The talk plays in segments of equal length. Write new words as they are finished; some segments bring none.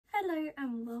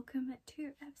welcome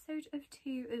to episode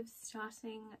 2 of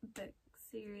starting a book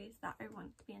series that I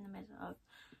want to be in the middle of.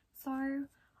 So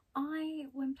I,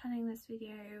 when planning this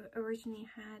video, originally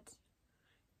had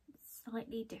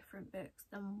slightly different books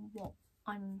than what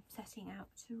I'm setting out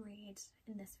to read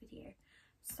in this video.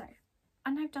 So,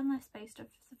 and I've done this based off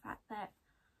the fact that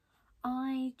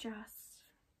I just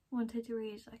wanted to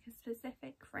read like a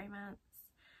specific romance,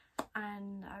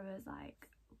 and I was like,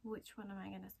 which one am I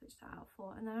going to switch that out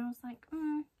for? And then I was like,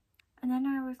 and then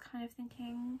I was kind of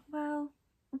thinking, well,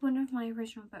 one of my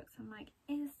original books, I'm like,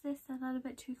 is this a little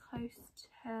bit too close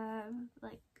to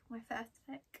like my first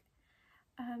pick?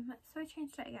 So I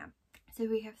changed it again. So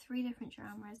we have 3 different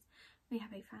genres. We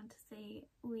have a fantasy,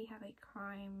 we have a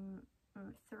crime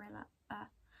thriller,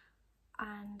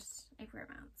 and a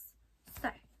romance. So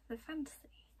the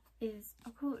fantasy is A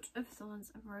Court of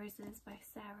Thorns and Roses by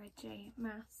Sarah J.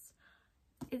 Maas.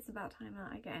 It's about time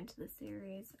that I get into the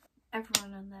series.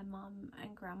 Everyone and their mum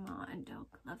and grandma and dog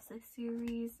loves this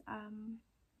series,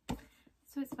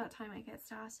 so it's about time I get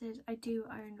started. I do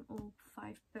own all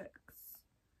 5 books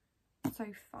so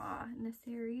far in the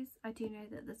series. I do know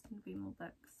that there's going to be more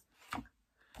books, but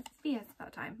yeah, it's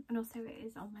about time. And also it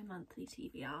is on my monthly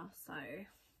TBR, so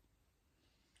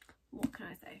what can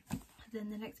I say?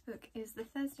 Then the next book is The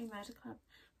Thursday Murder Club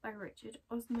by Richard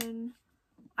Osman.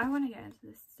 I want to get into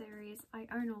this series. I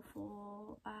own all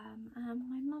 4, and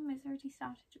my mum has already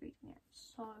started reading it,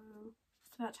 so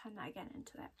it's about time that I get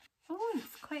into it. Oh,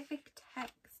 it's quite big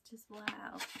text as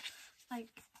well.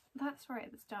 Like, that's right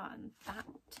at the start, and that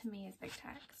to me is big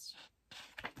text.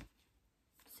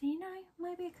 So, you know,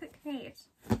 maybe a quick read.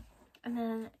 And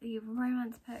then the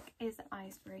romance book is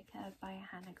Icebreaker by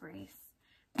Hannah Grace.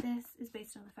 This is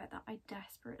based on the fact that I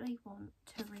desperately want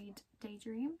to read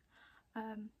Daydream.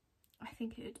 I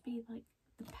think it would be like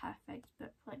the perfect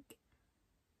book, like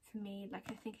for me. Like,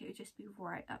 I think it would just be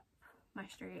right up my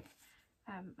street,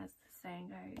 as the saying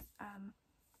goes.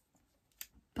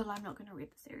 But I'm not going to read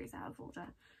the series out of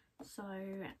order, so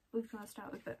we've got to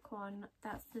start with book 1.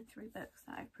 That's the 3 books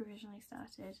that I've provisionally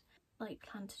started, like,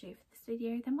 planned to do for this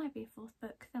video. There might be a 4th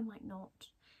book, there might not.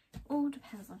 All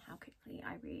depends on how quickly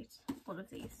I read all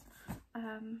of these.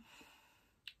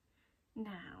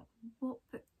 Now, what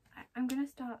book? I'm going to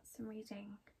start some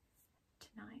reading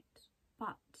tonight,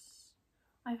 but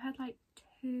I've had like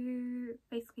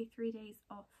basically 3 days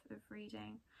off of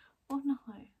reading. Oh no,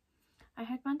 I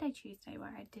had Monday, Tuesday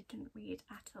where I didn't read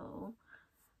at all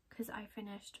because I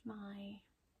finished my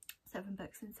 7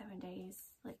 books in 7 days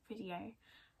like video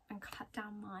and cut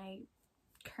down my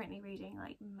currently reading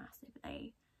like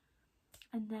massively.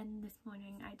 And then this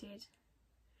morning I did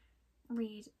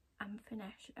read and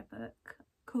finish a book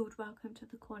called Welcome to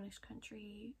the Cornish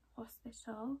Country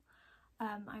Hospital.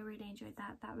 I really enjoyed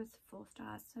that. That was 4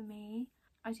 stars for me.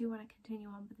 I do want to continue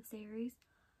on with the series,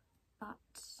 but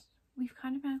we've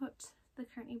kind of now got the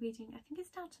currently reading, I think it's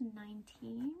down to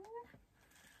 19,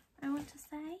 I want to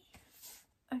say.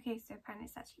 Okay, so apparently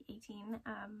it's actually 18,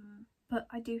 but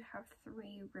I do have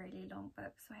 3 really long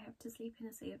books. So I have To Sleep in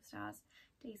a Sea of Stars,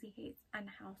 Daisy Hates, and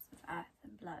House of Earth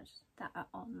and Blood that are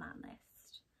on that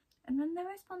list. And then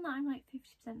there is one that I'm like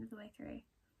 50% of the way through,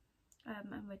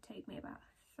 and would take me about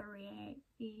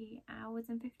 3 hours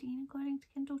and 15 according to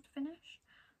Kindle to finish.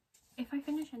 If I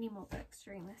finish any more books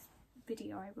during this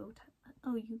video, I will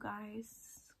tell you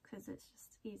guys, because it's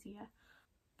just easier.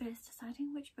 But it's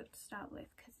deciding which book to start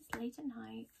with, because it's late at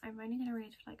night. I'm only going to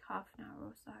read for like half an hour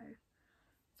or so.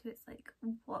 So it's like,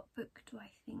 what book do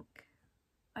I think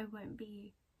I won't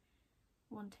be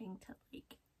wanting to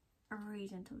like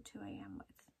read until 2 AM with?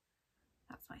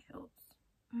 That's my thoughts.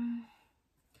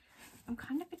 I'm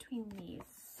kind of between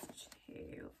these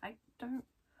 2. I don't,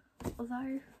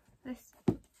 although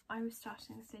I was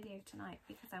starting this video tonight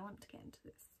because I want to get into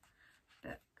this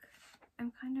book.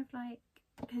 I'm kind of like,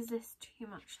 is this too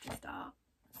much to start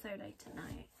so late at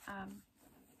night?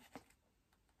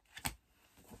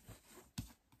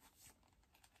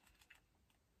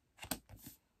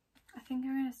 I think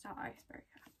I'm going to start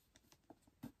Icebreaker,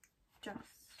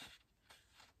 just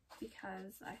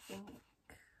because I think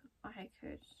I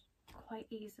could quite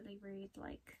easily read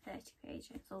like 30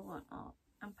 pages or whatnot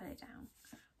and put it down.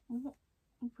 What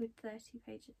would 30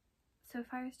 pages? So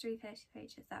if I was to read 30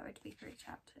 pages, that would be 3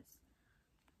 chapters,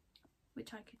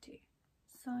 which I could do.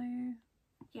 So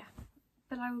yeah,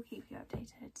 but I will keep you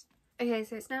updated. Okay,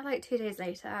 so it's now like 2 days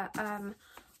later.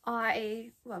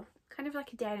 Well, kind of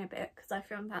like a day and a bit, because I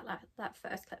filmed that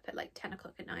first clip at like 10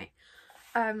 o'clock at night.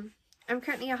 I've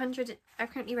currently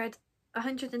read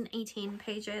 118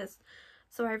 pages,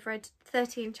 so I've read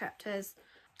 13 chapters.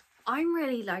 I'm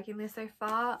really liking this so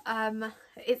far.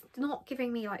 It's not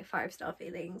giving me like 5-star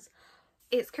feelings.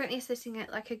 It's currently sitting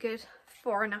at like a good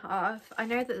 4.5. I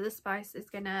know that the spice is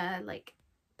gonna like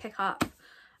pick up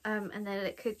and then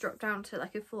it could drop down to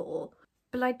like a 4,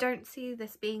 but I don't see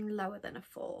this being lower than a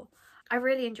 4. I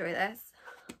really enjoy this.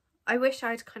 I wish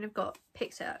I'd kind of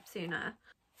picked it up sooner,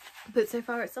 but so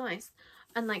far it's nice.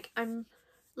 And like I'm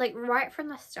like right from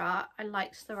the start I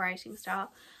liked the writing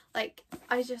style. Like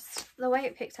the way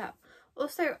it picked up.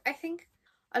 Also I think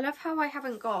I love how I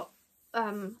haven't got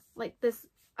like there's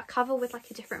a cover with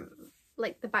like a different,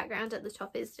 like the background at the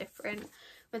top is different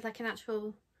with like an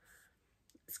actual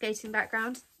skating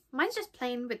background. Mine's just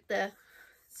plain with the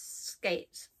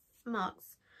skate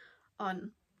marks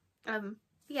on.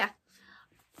 Yeah,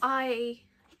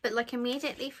 but like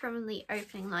immediately from the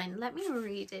opening line, let me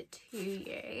read it to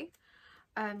you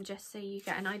just so you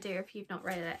get an idea if you've not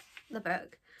read it, the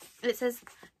book. It says,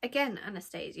 again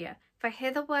Anastasia, if I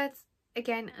hear the words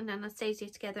again and Anastasia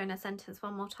together in a sentence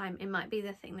one more time, it might be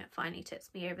the thing that finally tips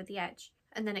me over the edge.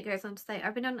 And then it goes on to say,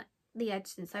 I've been on the edge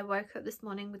since I woke up this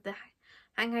morning with the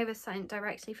hangover sent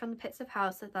directly from the pits of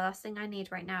hell, so the last thing I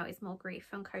need right now is more grief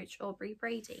from Coach Aubrey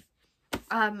Brady.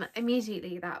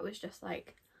 Immediately that was just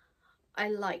like, I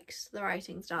liked the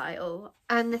writing style.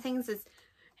 And the things is,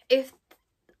 if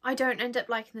I don't end up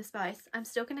liking the spice, I'm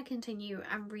still going to continue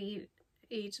and read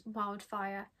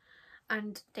Wildfire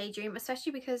and Daydream,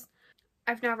 especially because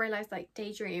I've now realised like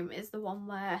Daydream is the one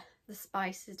where the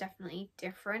spice is definitely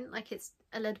different. Like it's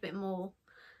a little bit more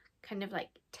kind of like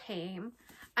tame,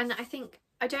 and I think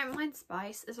I don't mind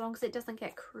spice as long as it doesn't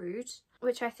get crude,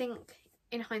 which I think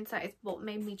in hindsight is what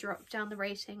made me drop down the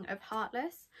rating of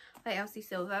Heartless by Elsie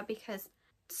Silver, because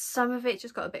some of it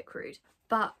just got a bit crude.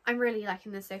 But I'm really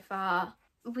liking this so far.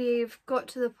 We've got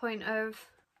to the point of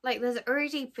like there's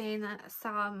already been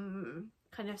some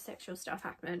kind of sexual stuff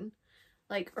happen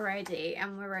like already,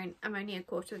 and I'm only a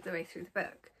quarter of the way through the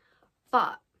book,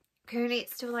 but currently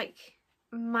it's still like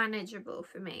manageable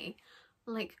for me.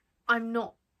 Like I'm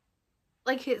not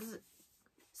like, it's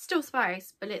still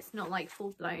spice, but it's not like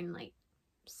full-blown like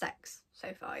sex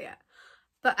so far yet.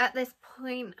 But at this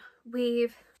point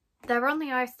they're on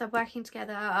the ice, they're working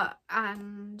together,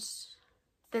 and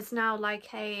there's now like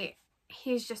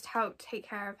he's just helped take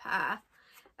care of her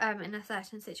in a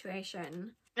certain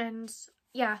situation. And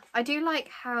yeah, I do like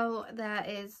how there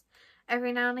is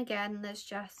every now and again there's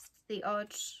just the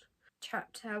odd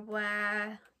chapter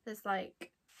where there's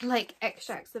like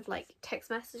extracts of like text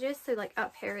messages. So like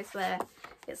up here is where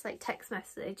it's like text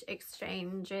message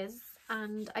exchanges,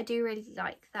 and I do really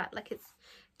like that. Like it's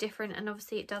different, and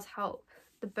obviously it does help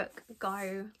the book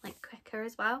go like quicker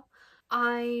as well.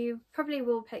 I probably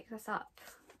will pick this up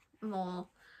more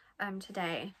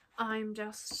today. I don't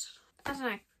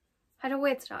know, had a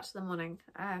weird start to the morning,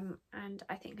 and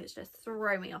I think it's just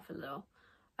thrown me off a little,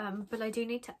 but I do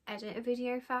need to edit a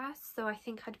video first, so I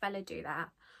think I'd better do that.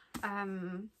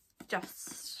 I'd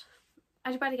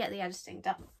better get the editing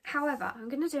done. However, I'm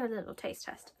going to do a little taste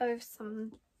test of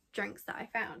some drinks that I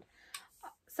found.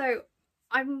 So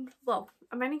I'm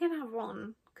only going to have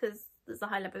one because there's a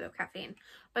high level of caffeine,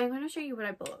 but I'm going to show you what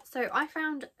I bought. So I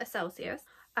found a Celsius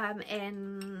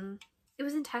it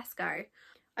was in Tesco.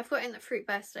 I've got it in the fruit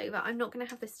burst flavour. I'm not going to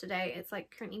have this today. It's like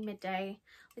currently midday,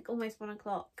 like almost 1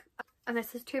 o'clock. And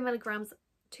this is 200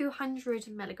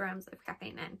 milligrams of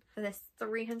caffeine in for this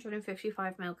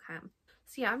 355 ml can.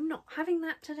 So yeah, I'm not having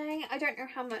that today. I don't know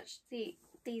how much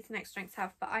these next drinks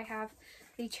have, but I have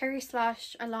the Cherry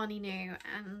Slush Alani Nu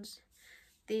and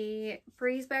the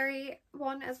Breezeberry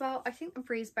one as well. I think the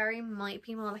Breezeberry might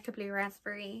be more like a blue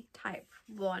raspberry type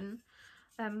one.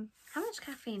 How much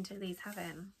caffeine do these have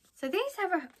in? So these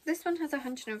have this one has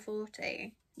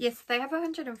 140. Yes, they have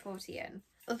 140 in.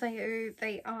 Although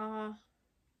they're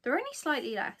only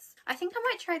slightly less. I think I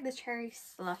might try the Cherry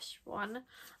Slush one.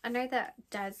 I know that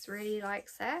Des really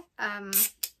likes it.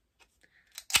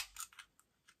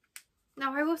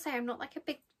 Now I will say I'm not like a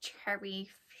big cherry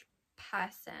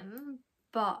person,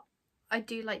 but I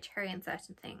do like cherry in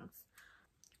certain things.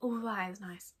 Oh, that is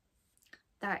nice.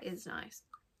 That is nice.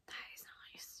 That is nice.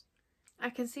 I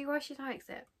can see why she likes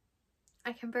it.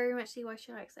 I can very much see why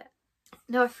she likes it.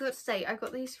 No, I forgot to say, I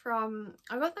got them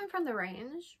from the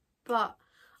range, but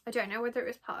I don't know whether it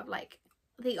was part of like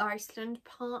the Iceland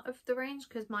part of the range,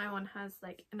 because my one has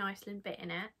like an Iceland bit in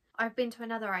it. I've been to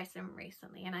another Iceland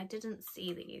recently and I didn't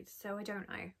see these, so I don't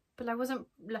know. But I wasn't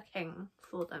looking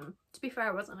for them. To be fair,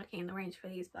 I wasn't looking in the range for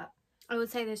these, but I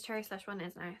would say this Cherry Slush one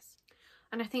is nice.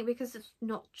 And I think because it's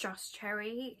not just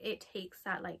cherry, it takes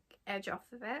that like edge off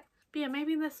of it. But yeah,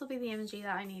 maybe this will be the energy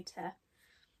that I need to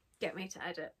get me to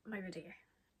edit my video.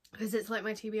 because it's like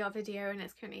my TBR video, and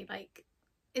it's currently like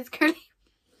it's currently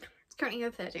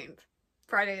the 13th,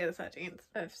 Friday the 13th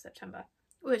of September,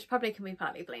 which probably can be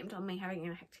partly blamed on me having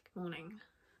a hectic morning.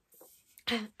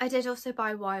 I did also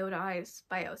buy Wild Eyes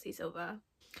by Elsie Silver.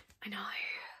 I know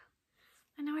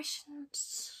I shouldn't,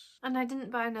 and I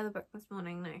didn't buy another book this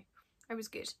morning. No, I was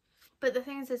good. But the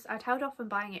thing is I'd held off on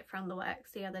buying it from the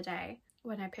works the other day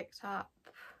when I picked up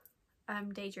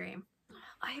Daydream.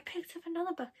 I picked up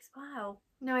another book as well.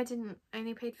 No, I didn't. I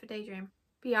only paid for Daydream.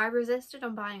 But yeah, I resisted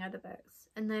on buying other books,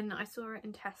 and then I saw it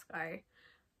in Tesco,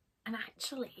 and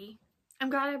actually I'm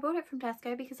glad I bought it from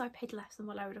Tesco because I paid less than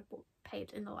what I would have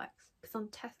paid in the works. Because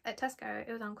at Tesco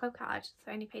it was on club card,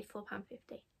 so I only paid £4.50,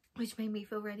 which made me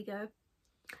feel really good.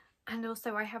 And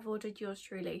also I have ordered Yours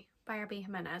Truly by Abby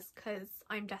Jimenez because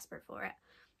I'm desperate for it.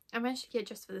 I managed to get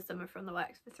Just for the Summer from the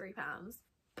works for £3,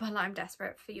 but I'm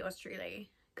desperate for Yours Truly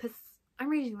because I'm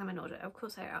reading them in order. Of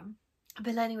course I am.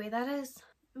 But anyway, that is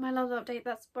my love update.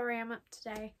 That's where I am at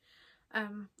today.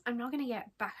 I'm not going to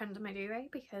get back under my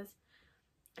duvet because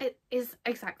it is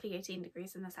exactly 18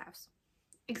 degrees in this house.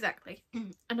 Exactly.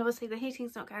 And obviously the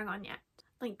heating's not going on yet.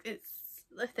 Like, it's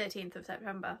the 13th of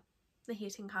September. The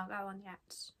heating can't go on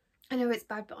yet. I know it's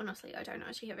bad, but honestly I don't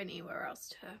actually have anywhere else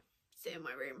to sit in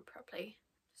my room properly.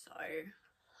 So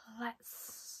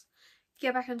let's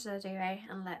get back into the duvet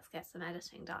and let's get some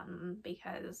editing done,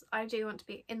 because I do want to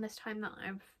be, in this time that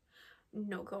I've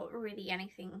not got really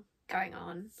anything going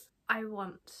on, I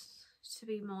want to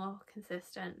be more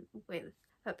consistent with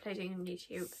uploading on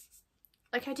YouTube.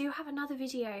 Like, I do have another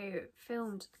video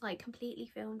filmed, like completely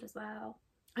filmed as well,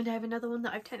 and I have another one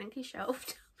that I've technically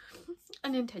shelved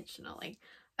unintentionally,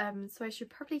 so I should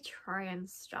probably try and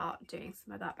start doing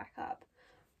some of that back up,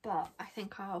 but I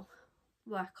think I'll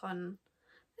work on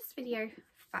this video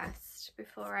first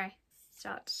before I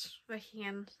start working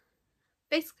in.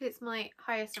 Basically it's my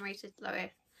highest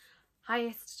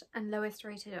and lowest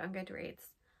rated on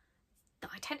Goodreads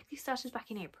that I technically started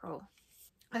back in April.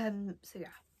 So yeah,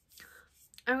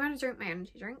 I'm going to drink my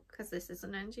energy drink because this is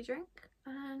an energy drink,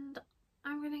 and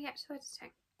I'm going to get to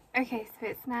editing. Okay, so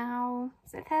it's now,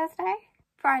 is it Thursday?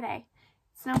 Friday.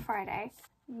 It's now Friday.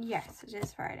 Yes, it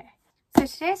is Friday. So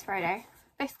today's Friday,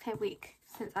 basically a week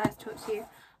since I last talked to you.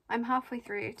 I'm halfway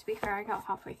through. To be fair, I got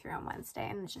halfway through on Wednesday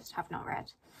and just have not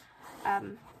read.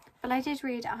 But I did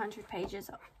read 100 pages,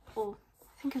 or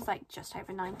I think it was like just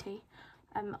over 90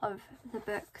 of the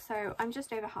book. So I'm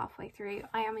just over halfway through.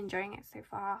 I am enjoying it so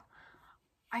far.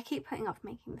 I keep putting off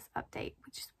making this update,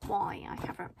 which is why I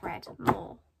haven't read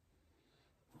more.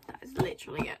 That is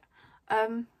literally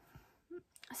it.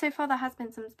 So far there has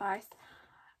been some spice,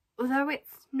 although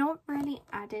it's not really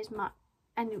added much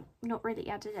and not really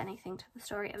added anything to the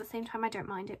story. At the same time, I don't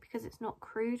mind it because it's not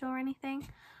crude or anything.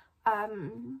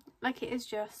 Like, it is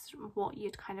just what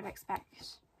you'd kind of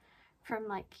expect from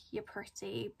like your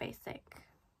pretty basic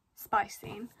spice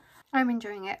scene. I'm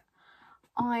enjoying it.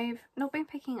 I've not been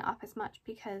picking it up as much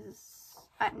because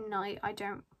at night I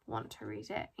don't want to read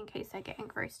it in case I get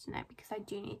engrossed in it, because I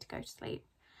do need to go to sleep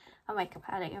and wake up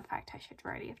early. In fact, I should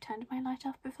really have turned my light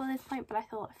off before this point, but I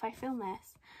thought if I film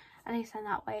this, at least in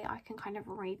that way I can kind of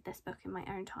read this book in my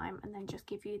own time and then just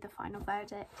give you the final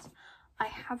verdict. I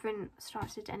haven't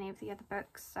started any of the other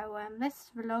books, so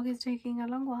this vlog is taking a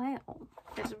long while.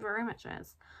 It very much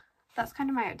is. That's kind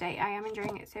of my update. I am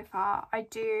enjoying it so far. I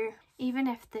do, even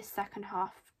if this second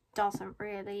half doesn't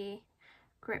really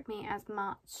grip me as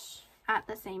much, at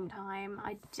the same time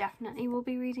I definitely will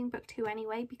be reading book 2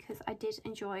 anyway, because I did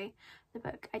enjoy the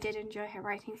book. I did enjoy her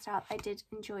writing style. I did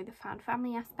enjoy the found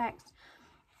family aspect.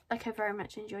 Like, I very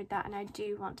much enjoyed that, and I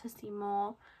do want to see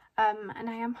more. And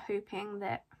I am hoping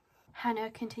that Hannah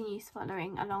continues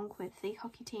following along with the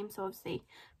hockey team. So obviously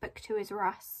book 2 is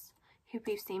Russ, who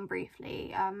we've seen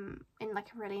briefly in like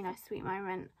a really nice sweet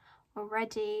moment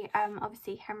already.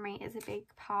 Obviously Henry is a big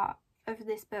part of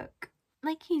this book.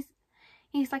 Like,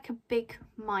 he's like a big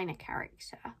minor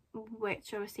character,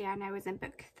 which obviously I know is in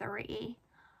book 3.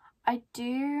 I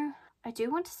do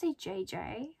want to see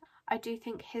JJ. I do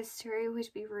think his story would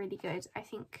be really good.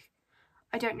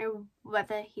 I don't know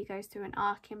whether he goes through an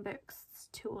arc in books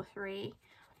 2 or 3,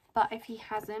 but if he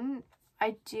hasn't,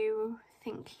 I do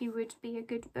think he would be a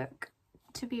good book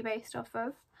to be based off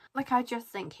of. Like, I just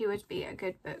think he would be a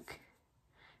good book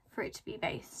for it to be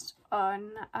based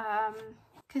on,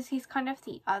 because he's kind of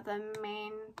the other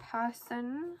main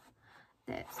person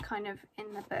that's kind of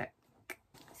in the book.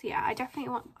 So yeah, I definitely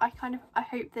want, I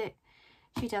hope that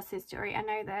she does his story. I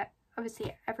know that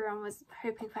obviously everyone was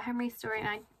hoping for Henry's story,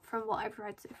 and from what I've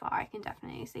read so far, I can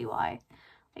definitely see why.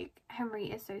 Like,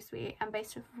 Henry is so sweet, and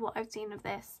based off of what I've seen of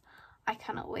this, I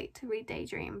cannot wait to read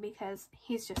Daydream because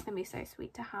he's just going to be so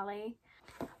sweet to Hallie.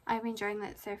 I'm enjoying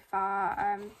it so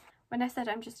far. When I said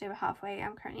I'm just over halfway,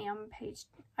 I'm currently on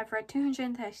I've read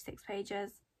 236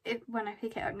 pages. When I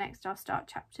pick it up next, I'll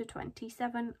start chapter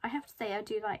 27. I have to say I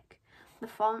do like the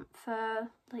font for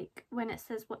like when it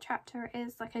says what chapter it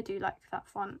is. Like I do like that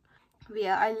font. But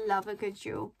yeah, I love a good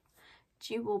dual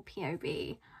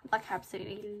POV. Like I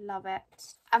absolutely love it.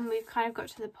 And we've kind of got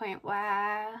to the point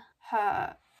where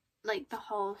her, like the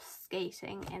whole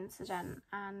skating incident,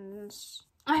 and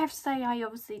I have to say I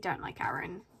obviously don't like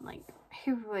Aaron. Like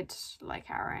who would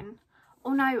like Aaron?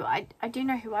 Oh no, I do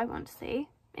know who I want to see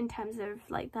in terms of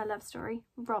like their love story.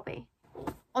 Robbie.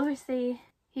 Obviously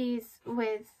he's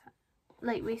with,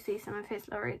 like we see some of his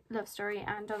love story,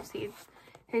 and obviously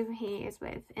who he is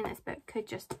with in this book could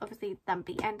just obviously then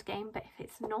be endgame, but if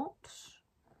it's not,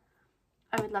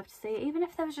 I would love to see it, even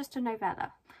if there was just a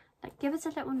novella. Like give us a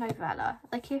little novella.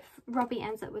 Like if Robbie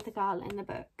ends up with a girl in the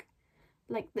book,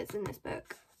 like that's in this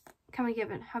book, can we have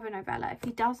a novella? If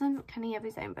he doesn't, can he have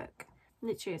his own book?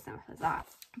 Literally as simple as that.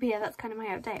 But yeah, that's kind of my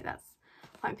update. That's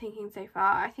what I'm thinking so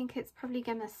far. I think it's probably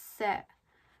gonna sit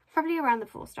probably around the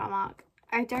 4-star mark.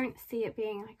 I don't see it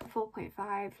being like a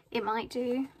 4.5. It might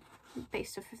do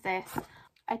based off of this.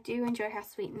 I do enjoy how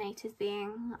sweet Nate is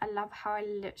being. I love how I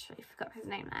literally forgot his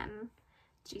name then.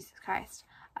 Jesus Christ.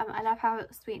 I love how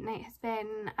sweet Nate has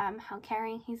been, how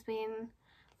caring he's been,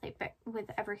 like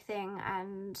with everything,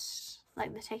 and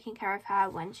like the taking care of her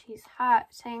when she's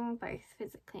hurting, both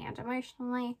physically and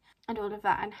emotionally, and all of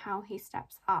that, and how he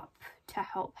steps up to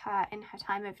help her in her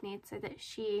time of need so that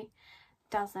she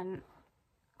doesn't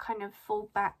kind of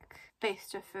fall back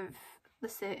based off of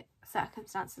the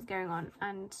circumstances going on.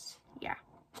 And yeah,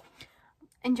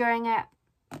 enjoying it.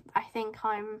 I think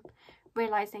I'm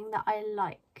realizing that I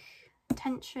like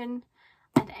tension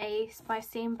and a spy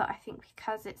scene, but I think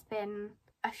because it's been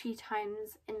a few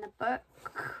times in the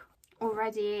book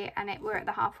already and we're at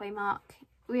the halfway mark,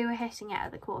 we were hitting it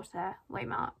at the quarter way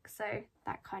mark, so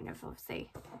that kind of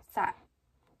obviously set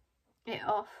it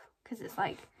off, because it's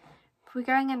like we're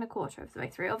going in a quarter of the way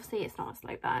through. Obviously it's not a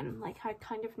slow burn. Like I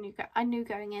kind of knew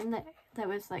going in that there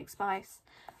was like spice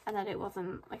and that it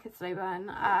wasn't like a slow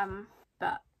burn,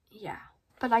 but yeah.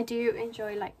 But I do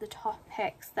enjoy like the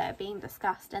topics that are being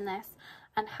discussed in this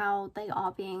and how they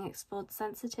are being explored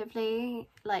sensitively,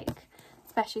 like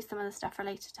especially some of the stuff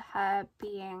related to her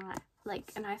being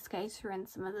like an ice skater and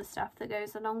some of the stuff that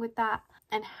goes along with that,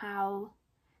 and how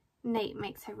Nate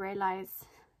makes her realise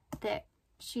that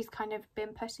she's kind of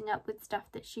been putting up with stuff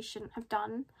that she shouldn't have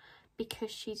done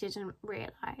because she didn't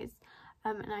realise,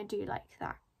 and I do like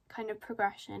that kind of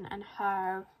progression and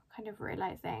her kind of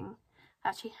realising,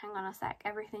 actually hang on a sec,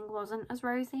 everything wasn't as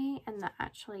rosy, and that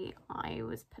actually I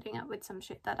was putting up with some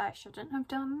shit that I shouldn't have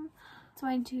done. So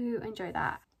I do enjoy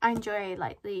that. I enjoy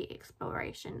like the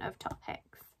exploration of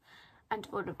topics and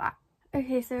all of that.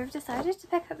 Okay, so I've decided to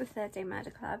pick up the Third Day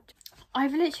Murder Club.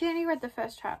 I've literally only read the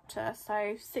first chapter,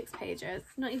 so 6 pages,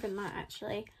 not even that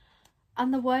actually,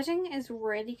 and the wording is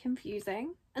really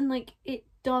confusing, and like it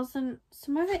doesn't,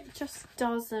 some of it just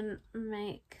doesn't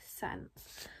make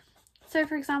sense. So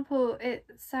for example, it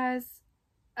says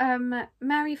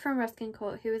Mary from Ruskin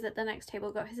Court, who was at the next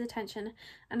table, got his attention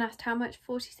and asked how much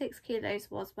 46 kilos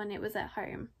was when it was at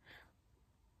home.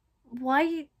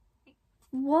 Why?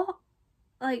 What?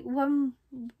 Like when,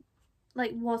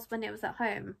 like was when it was at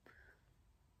home?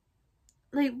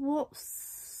 Like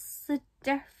what's the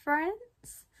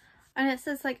difference? And it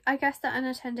says like, I guess that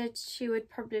unattended she would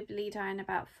probably die in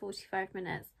about 45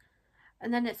 minutes.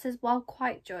 And then it says, well,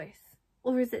 quite, Joyce.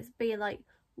 Or is it be like,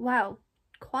 well,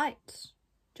 quite,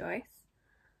 Joyce?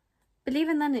 But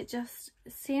even then it just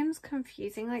seems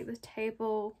confusing, like the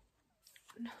table,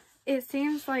 it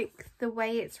seems like the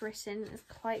way it's written is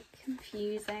quite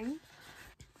confusing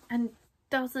and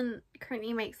doesn't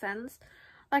currently make sense.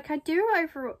 Like I do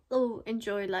overall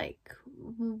enjoy like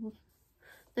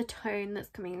the tone that's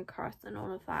coming across and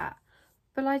all of that,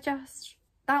 but I just,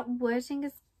 that wording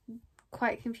is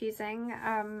quite confusing,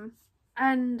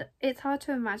 and it's hard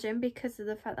to imagine because of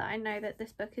the fact that I know that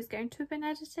this book is going to have been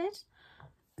edited.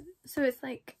 So it's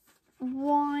like,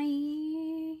 why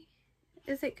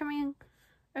is it coming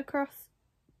across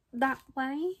that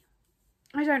way?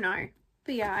 I don't know.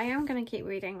 But yeah, I am going to keep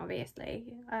reading,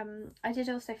 obviously. I did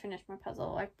also finish my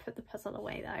puzzle. I put the puzzle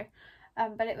away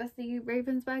though. But it was the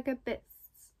Ravensburger Bits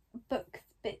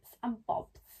and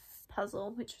Bobs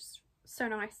puzzle, which was so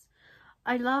nice.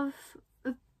 I love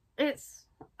it's,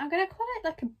 I'm going to call it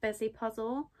like a busy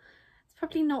puzzle. It's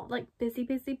probably not like busy,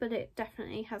 but it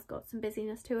definitely has got some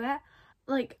busyness to it.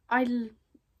 Like I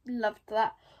loved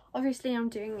that. Obviously I'm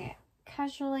doing it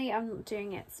casually. I'm not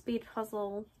doing it speed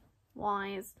puzzle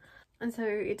wise, and so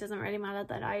it doesn't really matter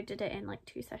that I did it in like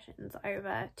 2 sessions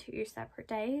over 2 separate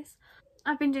days.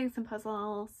 I've been doing some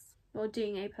puzzles, or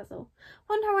doing a puzzle.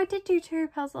 Well, no, I did do 2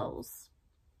 puzzles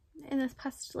in this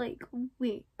past like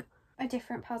week. A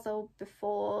different puzzle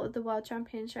before the World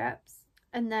Championships,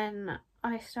 and then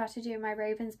I started doing my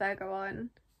Ravensburger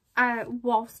one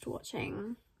whilst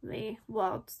watching the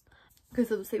Worlds,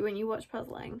 because obviously when you watch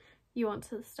puzzling you want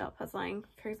to start puzzling.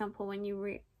 For example, when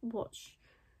you watch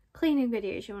cleaning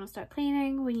videos you want to start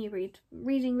cleaning, when you read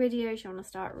reading videos you want to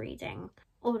start reading,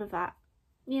 all of that,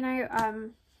 you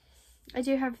know. I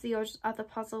do have the other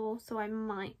puzzle, so I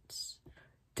might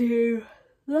do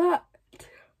that.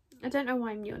 I don't know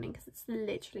why I'm yawning, because it's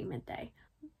literally midday.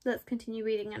 Let's continue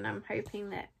reading, and I'm hoping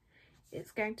that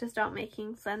it's going to start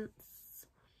making sense,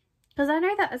 because I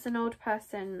know that as an old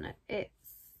person,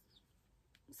 it's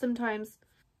sometimes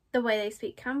the way they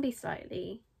speak can be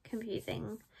slightly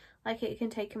confusing. Like, it can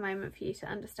take a moment for you to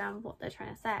understand what they're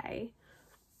trying to say,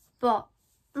 but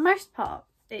most part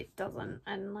it doesn't,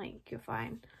 and like, you're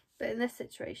fine. But in this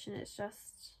situation it's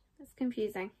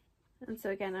confusing, and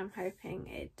so again I'm hoping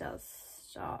it does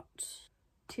start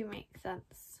to make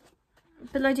sense.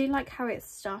 But I do like how it's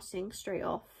starting straight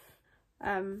off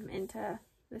into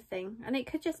the thing, and it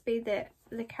could just be that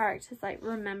the character's like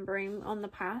remembering on the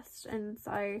past, and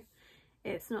so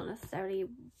it's not necessarily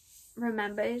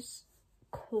remembered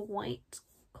quite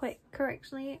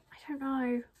correctly. I don't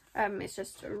know. It's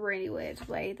just a really weird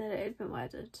way that it had been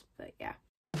worded, but yeah.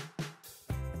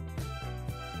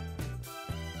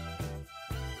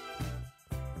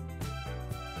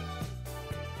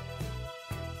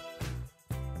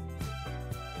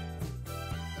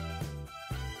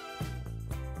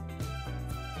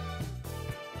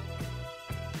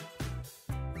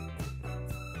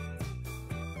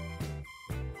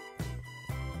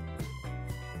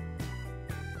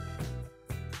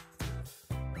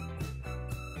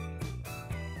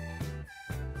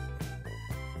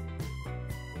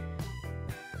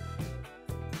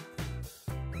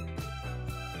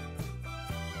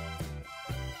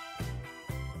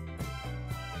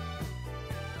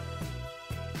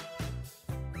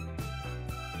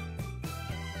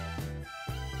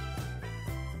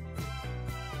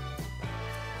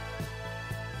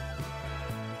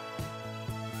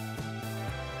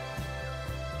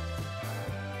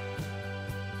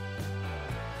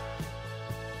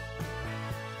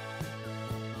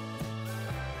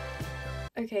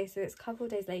 Okay, so it's a couple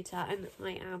of days later and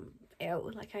I am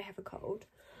ill, like I have a cold,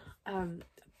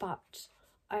 but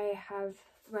I have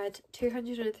read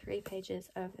 203 pages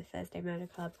of the Thursday Murder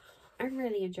Club. I'm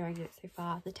really enjoying it so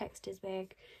far. The text is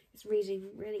big, it's reading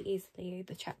really easily,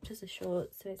 the chapters are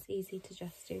short, so it's easy to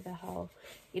just do the whole,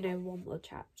 you know, one more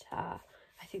chapter.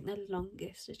 I think the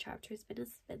longest a chapter has been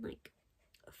like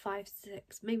 5,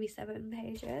 6, maybe 7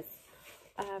 pages,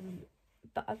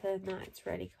 but other than that it's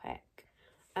really quick.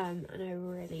 And I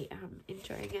really am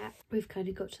enjoying it. We've kind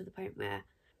of got to the point where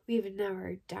we've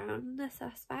narrowed down the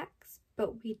suspects,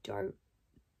 but we don't,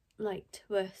 like,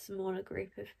 to a smaller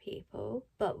group of people,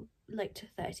 but like to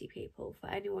 30 people for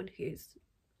anyone who's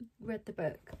read the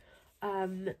book.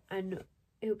 And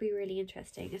it'll be really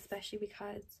interesting, especially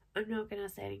because I'm not gonna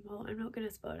say anymore, I'm not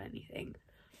gonna spoil anything.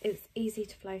 It's easy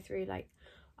to flow through. Like,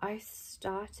 I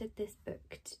started this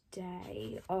book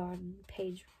today on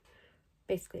page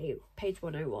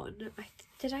 101.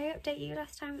 Did I update you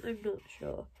last time? I'm not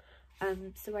sure.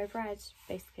 So I've read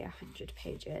basically 100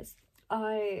 pages.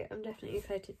 I am definitely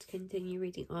excited to continue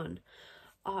reading on.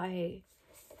 I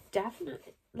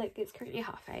definitely, like, it's currently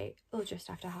 8:30 or just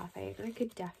after 8:30, and I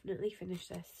could definitely finish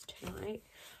this tonight.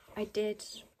 I did,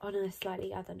 on a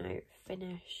slightly other note,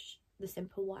 finish The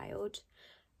Simple Wild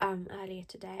earlier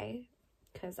today,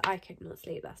 because I could not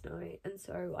sleep last night, and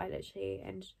so I literally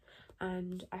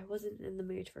and I wasn't in the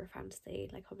mood for a fantasy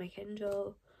like on my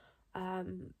Kindle,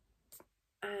 and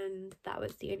that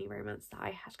was the only romance that I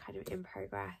had kind of in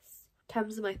progress. In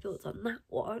terms of my thoughts on that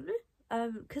one,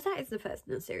 because that is the first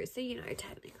in the series, so, you know,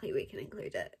 technically we can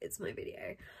include it, it's my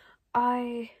video.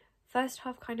 First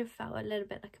half kind of felt a little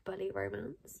bit like a bully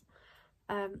romance.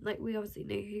 Like, we obviously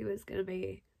knew who was going to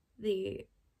be the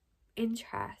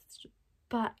interest,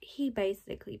 but he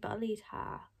basically bullied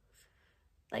her.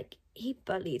 Like, he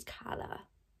bullied Carla,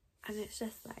 and it's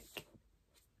just like,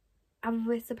 and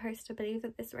we're supposed to believe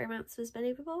that this romance was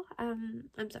believable? I'm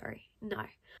sorry, no.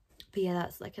 But yeah,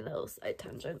 that's like a little side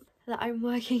tangent. That I'm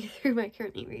working through my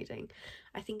currently reading.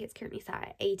 I think it's currently sat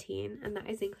at 18, and that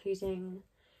is including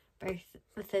both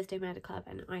the Thursday Murder Club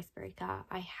and Icebreaker.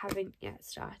 I haven't yet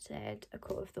started A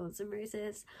Court of Thorns and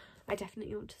Roses. I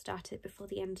definitely want to start it before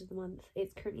the end of the month.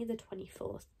 It's currently the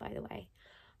 24th, by the way.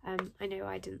 I know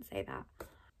I didn't say that.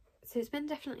 So it's been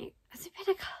definitely,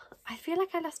 I feel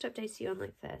like I last updated you on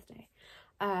like Thursday.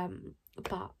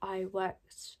 But I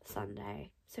worked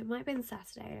Sunday, so it might have been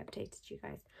Saturday I updated you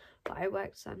guys, but I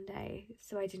worked Sunday,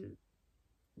 so I didn't,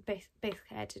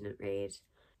 basically I didn't read.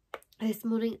 This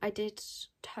morning I did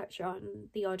touch on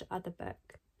the odd other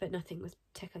book, but nothing was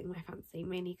tickling my fancy,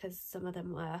 mainly because some of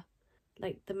them were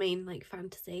like the main like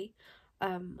fantasy.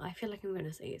 I feel like I'm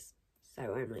gonna seize,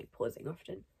 so I'm like pausing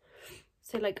often.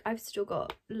 So like I've still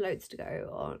got loads to go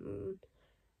on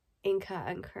Inca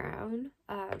and Crown.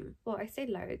 Well, I say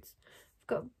loads. I've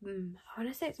got I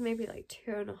want to say it's maybe like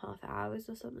 2.5 hours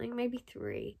or something, maybe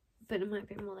 3, but it might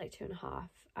be more like 2.5.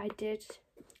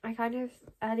 I kind of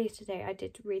earlier today I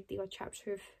did read the odd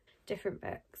chapter of different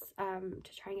books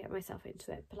to try and get myself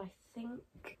into it, but I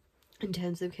think in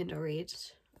terms of Kindle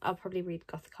reads, I'll probably read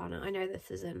Gothicana. I know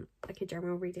this isn't like a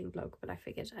general reading blog, but I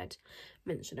figured I'd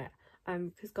mention it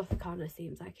because Gothicana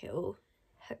seems like it'll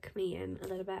hook me in a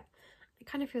little bit. It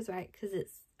kind of feels right because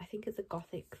I think it's a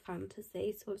gothic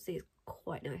fantasy, so obviously it's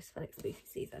quite nice for like spooky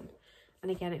season. And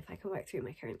again, if I can work through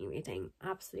my currently reading,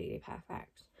 absolutely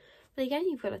perfect. But again,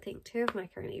 you've got to think 2 of my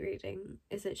currently reading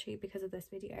is actually because of this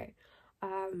video.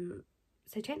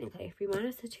 So technically, if we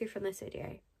minus the 2 from this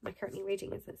video, my currently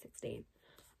reading is at 16,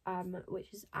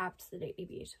 which is absolutely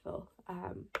beautiful.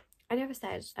 I never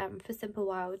said, for Simple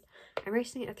Wild, I'm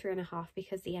rating it a 3.5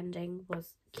 because the ending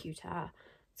was cuter,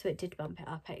 so it did bump it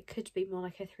up. It could be more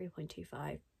like a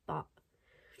 3.25, but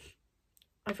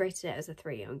I've rated it as a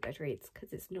 3 on Goodreads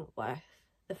because it's not worth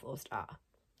the 4-star.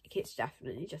 Like, it's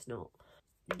definitely just not.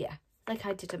 Yeah, like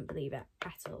I didn't believe it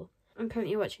at all. I'm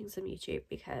currently watching some YouTube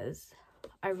because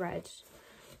I read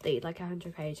the like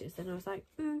 100 pages and I was like,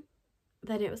 Then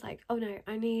it was like, oh no,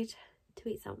 I need to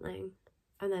eat something.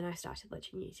 And then I started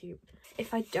watching YouTube.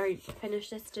 If I don't finish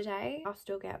this today, I'll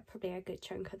still get probably a good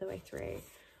chunk of the way through.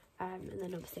 And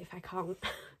then obviously if I can't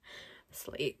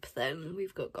sleep, then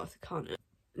we've got Gothicana.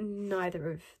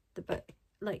 Neither of the book,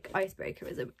 like Icebreaker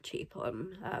isn't cheap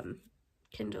on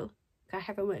Kindle. I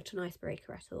haven't worked on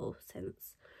Icebreaker at all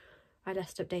since I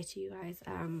last updated you guys.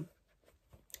 I've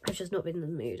just not been in the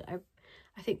mood.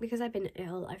 I think because I've been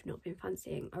ill, I've not been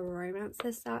fancying a romance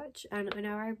as such. And I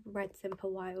know I read Simple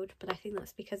Wild, but I think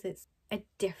that's because it's a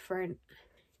different,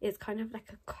 it's kind of like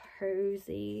a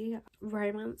cozy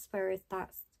romance, whereas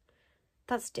that's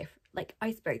different. Like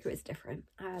Icebreaker is different.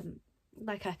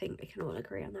 Like I think we can all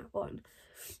agree on that one.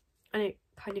 And it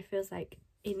kind of feels like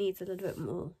it needs a little bit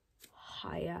more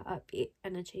higher upbeat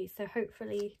energy. So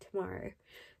hopefully tomorrow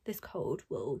this cold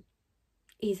will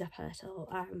ease up a little,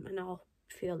 and I'll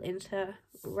feel into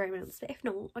romance. But if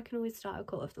not, I can always start A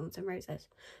Court of Thorns and Roses,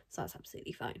 so that's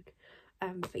absolutely fine.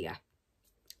 But yeah,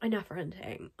 enough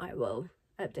ranting. I will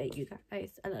update you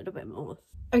guys a little bit more.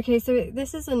 Okay, so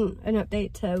this isn't an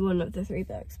update to one of the 3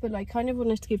 books, but I kind of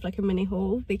wanted to give like a mini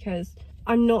haul because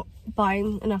I'm not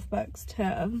buying enough books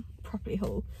to properly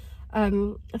haul.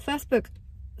 The first book,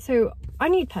 so I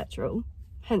need petrol,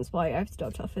 hence why I've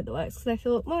stopped off at the works, because I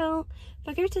thought, well, if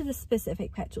I go to this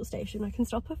specific petrol station, I can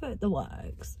stop off at the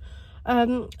works.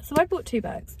 So I bought 2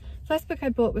 books. First book I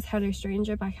bought was Hello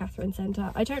Stranger by Catherine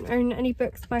Center. I don't own any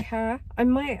books by her. I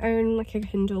might own like a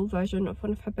Kindle version of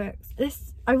one of her books.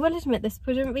 This, I will admit, this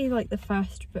wouldn't be like the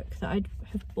first book that I'd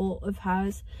have bought of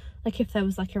hers, like if there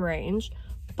was like a range,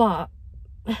 but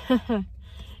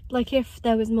like if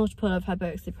there was multiple of her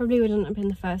books, it probably wouldn't have been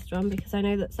the first one, because I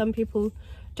know that some people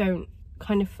don't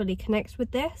kind of fully connect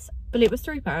with this. But it was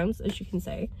 £3, as you can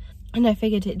see, and I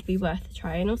figured it'd be worth a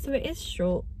try. And also it is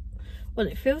short. Well,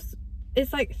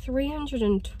 it's like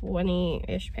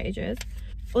 320-ish pages,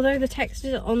 although the text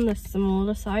is on the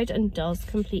smaller side and does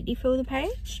completely fill the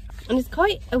page, and it's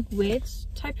quite a weird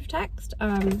type of text.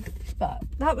 But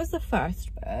that was the first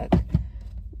book.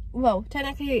 Well,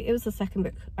 technically it was the second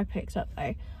book I picked up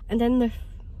though. And then the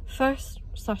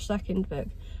first/second book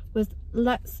was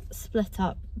Let's Split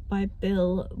Up by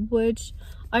Bill Wood.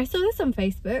 I saw this on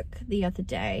Facebook the other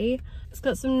day. It's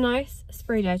got some nice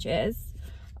sprayed edges.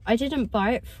 I didn't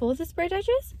buy it for the sprayed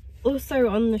edges. Also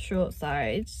on the short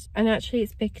side, and actually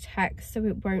it's big text, so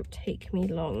it won't take me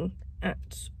long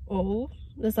at all.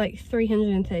 There's like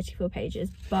 334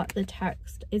 pages, but the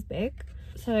text is big.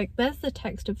 So like there's the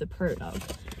text of the prologue.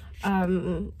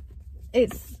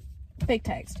 It's big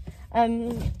text.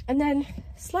 And then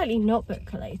slightly not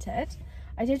book related,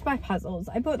 I did buy puzzles.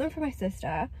 I bought them for my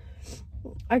sister.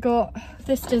 I got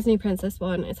this Disney Princess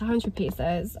one. It's 100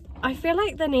 pieces. I feel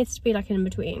like there needs to be like an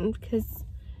in-between, because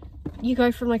you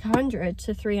go from like 100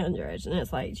 to 300 and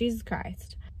it's like, Jesus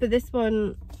Christ. But this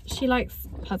one, she likes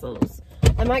puzzles.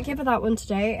 I might give her that one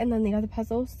today, and then the other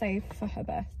puzzle save for her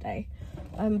birthday.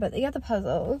 But the other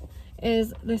puzzle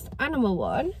is this animal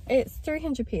one. It's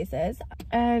 300 pieces,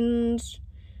 and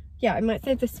yeah, I might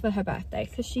save this for her birthday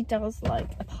because she does like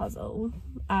a puzzle.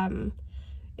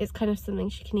 It's kind of something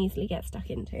she can easily get stuck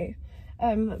into.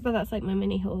 But that's like my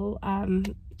mini haul.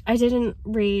 I didn't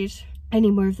read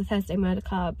any more of the Thursday Murder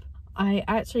Club. I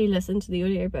actually listened to the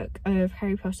audiobook of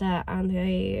Harry Potter and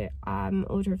the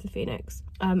Order of the Phoenix,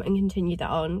 and continued that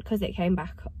on because it came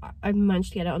back. I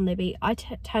managed to get it on Libby.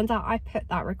 Turns out I put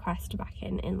that request back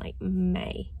in like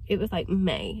May. It was like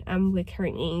May, and we're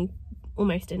currently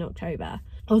almost in October.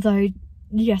 Although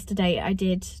yesterday I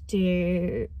did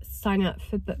sign up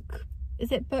for book.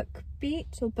 Is it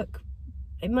BookBeat or book?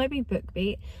 It might be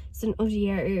BookBeat. It's an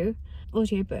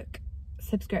audiobook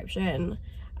subscription.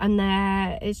 And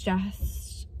there is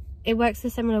just, it works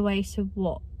a similar way to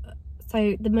what,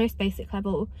 so the most basic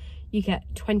level, you get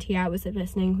 20 hours of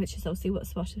listening, which is obviously what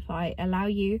Spotify allow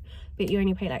you, but you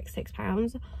only pay like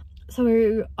 £6.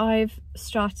 So I've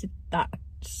started that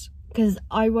because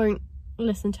I won't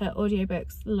listen to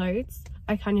audiobooks loads.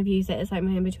 I kind of use it as like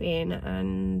my in-between,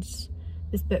 and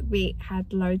this BookBeat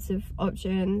had loads of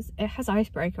options. It has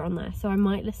Icebreaker on there, so I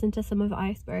might listen to some of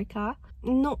Icebreaker.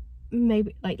 Not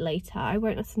maybe like later. I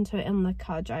won't listen to it on the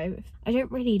car drive. I don't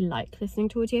really like listening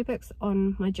to audiobooks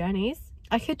on my journeys.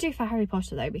 I could do for Harry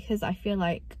Potter though, because I feel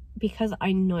like because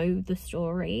I know the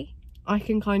story, I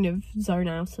can kind of zone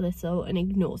out a little and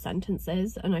ignore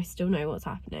sentences and I still know what's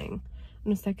happening.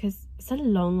 And also because it's a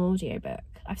long audiobook.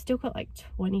 I've still got like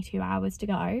 22 hours to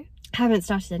go. I haven't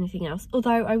started anything else,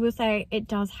 although I will say it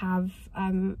does have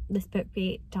this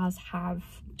BookBeat does have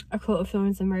A Court of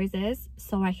Thorns and Roses,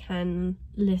 so I can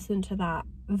listen to that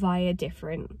via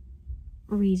different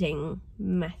reading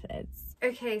methods.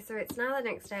 Okay, so it's now the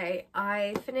next day.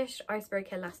 I finished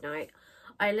Icebreaker last night.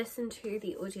 I listened to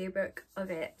the audiobook of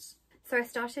it. So I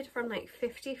started from like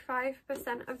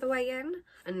 55% of the way in,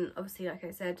 and obviously, like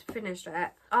I said, finished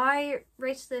it. I'm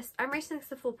rating this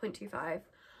a 4.25.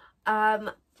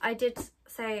 I did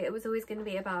say it was always going to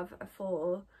be above a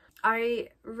 4. I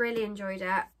really enjoyed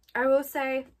it. I will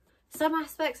say some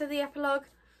aspects of the epilogue,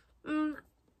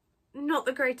 not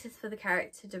the greatest for the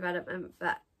character development,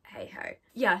 but hey ho.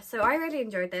 Yeah, so I really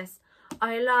enjoyed this.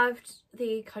 I loved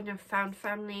the kind of found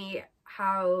family,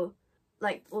 how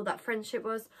like all that friendship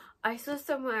was. I saw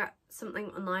something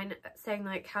online saying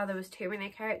like how there was too many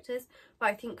characters, but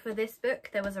I think for this book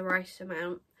there was a right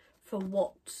amount for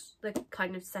what the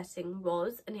kind of setting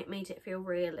was, and it made it feel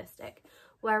realistic.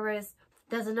 Whereas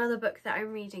there's another book that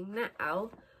I'm reading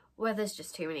now where there's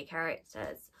just too many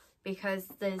characters, because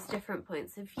there's different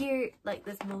points of view, like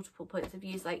there's multiple points of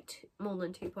views, like more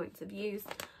than 2 points of views,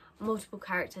 multiple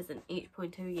characters in each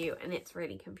point of view, and it's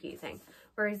really confusing.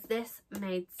 Whereas this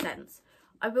made sense.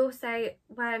 I will say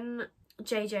when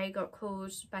JJ got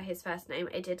called by his first name,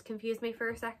 it did confuse me for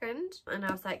a second, and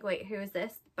I was like, wait, who is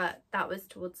this? But that was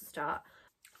towards the start.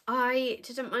 I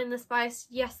didn't mind the spice.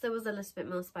 Yes, there was a little bit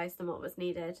more spice than what was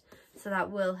needed, so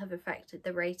that will have affected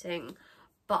the rating,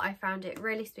 but I found it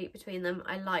really sweet between them.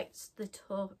 I liked the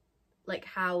talk, like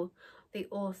how the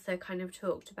author kind of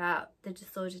talked about the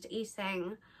disordered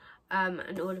eating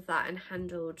and all of that, and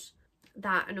handled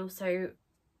that, and also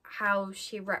how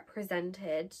she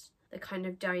represented the kind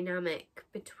of dynamic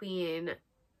between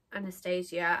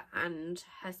Anastasia and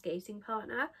her skating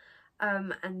partner,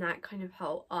 and that kind of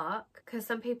whole arc, because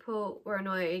some people were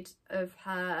annoyed of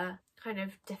her kind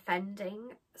of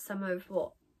defending some of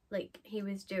what like he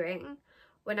was doing,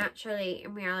 when actually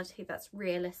in reality that's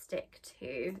realistic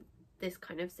to this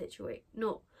kind of situation,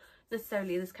 not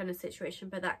necessarily this kind of situation,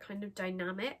 but that kind of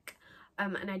dynamic.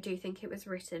 And I do think it was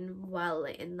written well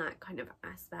in that kind of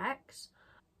aspect.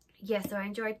 Yeah, so I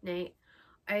enjoyed Nate.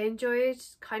 I enjoyed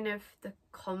kind of the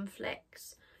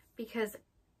conflict, because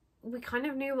we kind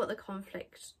of knew what the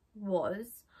conflict was,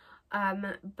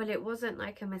 but it wasn't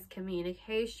like a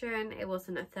miscommunication, it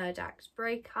wasn't a third act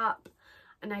breakup,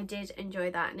 and I did enjoy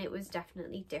that, and it was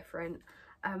definitely different.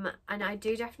 And I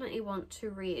do definitely want to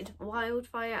read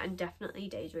Wildfire and definitely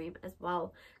Daydream as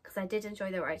well, because I did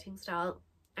enjoy the writing style.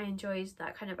 I enjoyed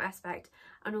that kind of aspect,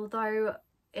 and although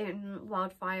in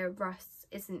Wildfire Russ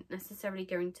isn't necessarily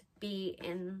going to be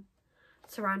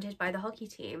surrounded by the hockey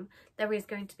team, there is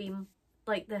going to be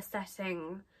like the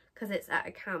setting, because it's at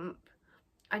a camp.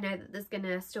 I know that there's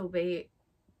gonna still be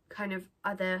kind of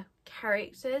other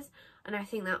characters, and I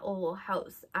think that all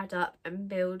helps add up and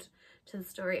build to the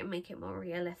story and make it more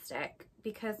realistic.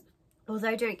 Because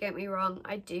although, don't get me wrong,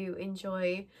 I do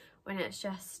enjoy when it's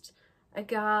just a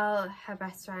girl, her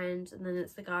best friend, and then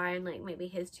it's the guy and like maybe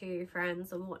his two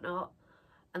friends and whatnot,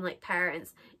 and like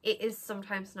parents. It is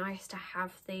sometimes nice to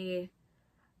have the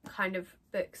kind of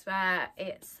books where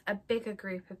it's a bigger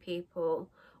group of people,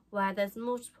 where there's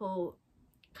multiple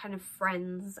kind of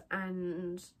friends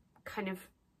and kind of,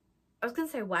 I was gonna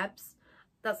say webs,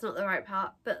 that's not the right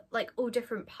part, but like all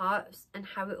different parts and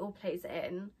how it all plays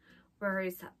in,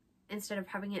 whereas instead of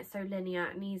having it so linear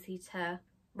and easy to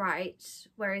write,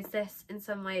 whereas this in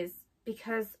some ways,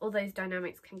 because all those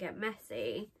dynamics can get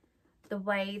messy, the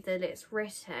way that it's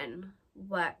written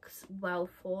works well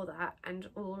for that, and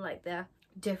all like the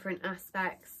different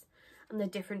aspects and the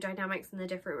different dynamics and the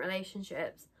different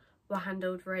relationships were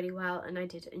handled really well, and I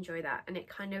did enjoy that. And it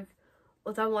kind of,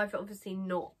 although I've obviously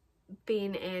not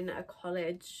been in a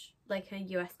college, like a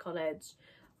US college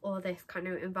or this kind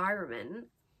of environment,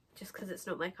 just because it's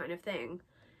not my kind of thing,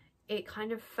 it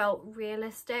kind of felt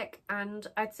realistic. And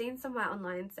I'd seen somewhere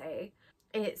online say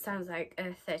it sounds like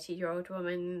a 30-year-old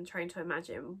woman trying to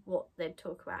imagine what they'd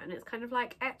talk about, and it's kind of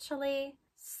like, actually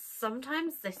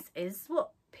sometimes this is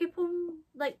what people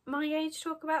like my age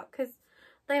talk about, because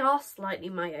they are slightly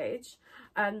my age,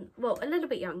 well, a little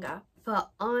bit younger, but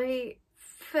I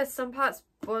for some parts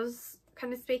was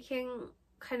kind of speaking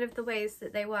kind of the ways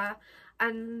that they were,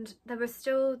 and there was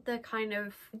still the kind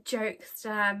of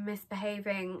jokester,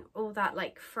 misbehaving, all that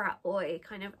like frat boy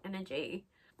kind of energy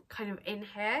kind of in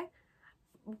here,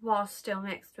 while still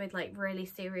mixed with like really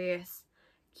serious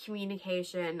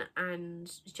communication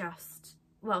and just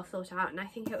well thought out. And I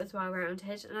think it was well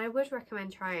rounded, and I would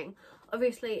recommend trying.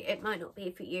 Obviously it might not be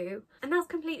for you, and that's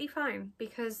completely fine,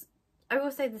 because I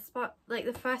will say the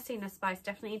first scene of Spice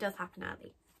definitely does happen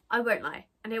early, I won't lie,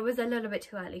 and it was a little bit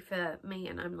too early for me,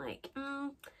 and I'm like,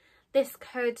 this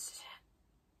is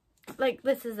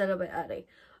a little bit early,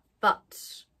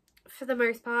 but for the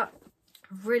most part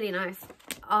really nice.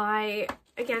 I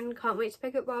again can't wait to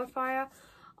pick up Wildfire.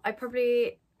 I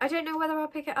don't know whether I'll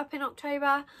pick it up in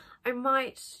October. I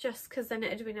might, just because then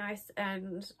it'd be nice,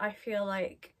 and I feel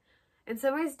like in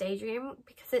some ways Daydream,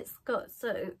 because it's got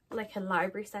so like a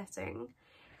library setting,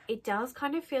 it does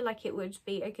kind of feel like it would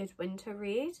be a good winter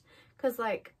read, because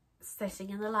like sitting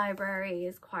in the library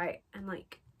is quite, and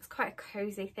like it's quite a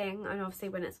cozy thing, and obviously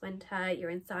when it's winter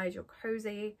you're inside, you're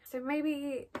cozy, so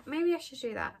maybe I should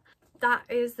do that. That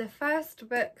is the first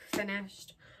book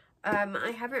finished.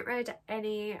 I haven't read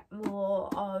any more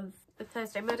of the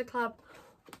Thursday Murder Club,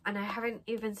 and I haven't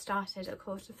even started A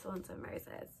Court of Thorns and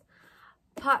Roses.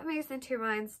 Part of me is in two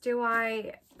minds. Do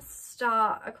I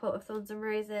start A Court of Thorns and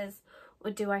Roses,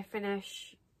 or do I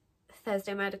finish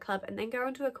Thursday Murder Club and then go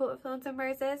on to A Court of Thorns and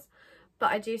Roses?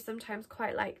 But I do sometimes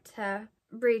quite like to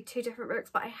read two different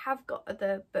books, but I have got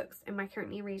other books in my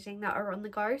currently reading that are on the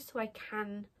go, so I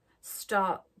can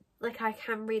start, like I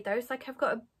can read those. Like I've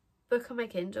got a book on my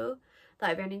Kindle that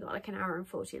I've only got like an hour and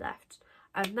 40 left.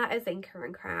 That is Inca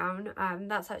and Crown.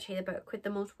 That's actually the book with the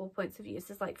multiple points of view. So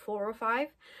there's like 4 or 5,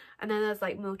 and then there's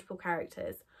like multiple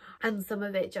characters, and some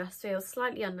of it just feels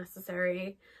slightly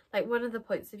unnecessary. Like one of the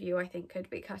points of view I think could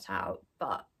be cut out,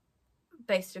 but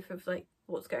based off of like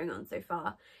what's going on so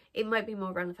far, it might be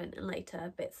more relevant in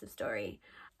later bits of story.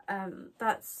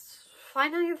 That's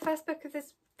finally the first book of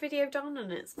this video done,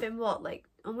 and it's been what, like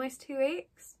almost 2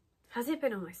 weeks? Has it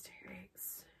been almost 2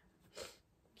 weeks?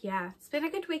 Yeah, it's been a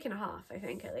good week and a half, I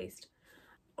think, at least.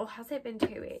 Or has it been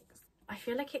 2 weeks? I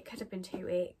feel like it could have been 2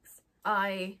 weeks.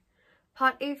 I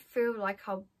partly feel like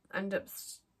I'll end up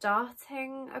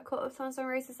starting A Court of Thorns and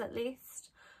Roses at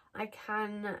least. I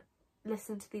can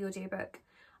listen to the audiobook.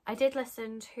 I did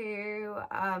listen to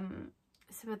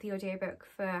some of the audiobook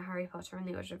for Harry Potter and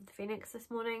the Order of the Phoenix this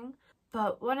morning,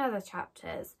 but one of the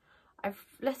chapters I've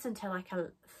listened to like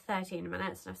 13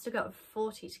 minutes and I've still got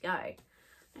 40 to go.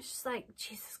 It's just like,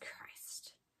 Jesus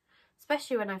Christ.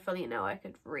 Especially when I fully know I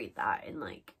could read that in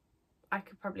like, I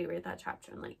could probably read that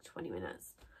chapter in like 20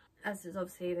 minutes. As is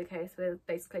obviously the case with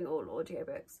basically all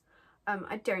audiobooks.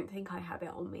 I don't think I have it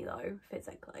on me though,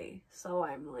 physically. So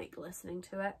I'm like listening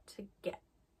to it to get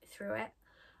through it.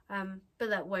 But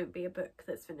that won't be a book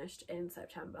that's finished in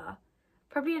September.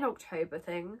 Probably an October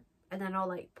thing. And then I'll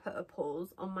like put a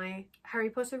pause on my Harry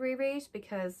Potter reread,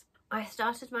 because I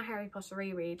started my Harry Potter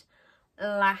reread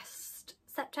last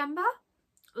September,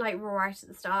 like right at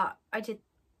the start. I did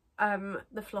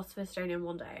the Philosopher's Stone in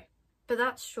one day, but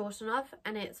that's short enough,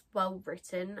 and it's well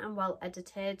written and well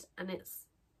edited, and it's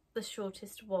the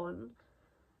shortest one,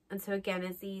 and so again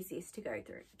it's the easiest to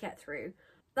get through.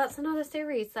 That's another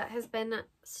series that has been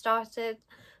started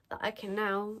that I'm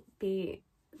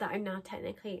now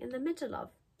technically in the middle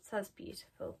of. So that's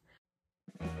beautiful.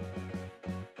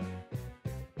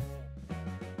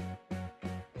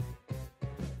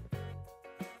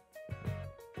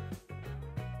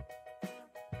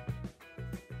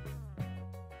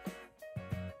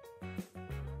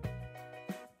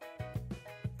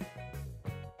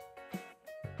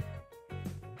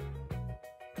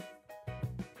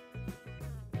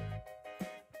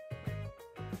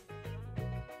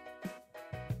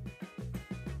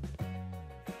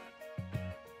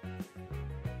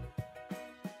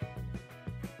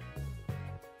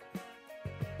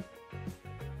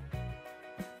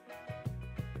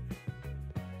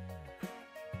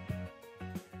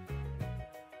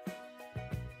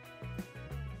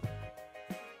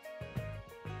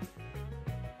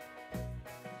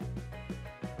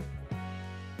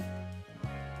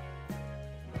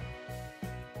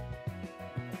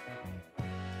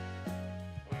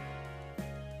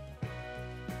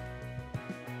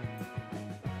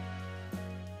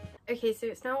 Okay, so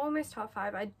it's now almost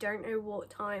 5:30. I don't know what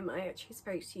time I actually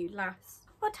spoke to you last.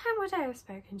 What time would I have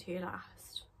spoken to you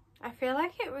last? I feel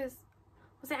like it was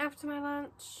it after my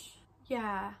lunch?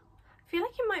 Yeah. I feel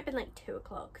like it might have been like 2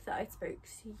 o'clock that I spoke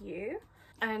to you.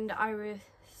 And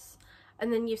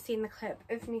and then you've seen the clip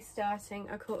of me starting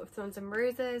A Court of Thorns and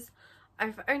Roses.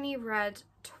 I've only read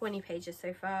 20 pages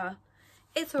so far.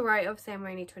 It's alright, obviously I'm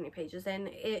only 20 pages in.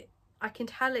 I can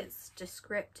tell it's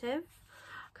descriptive,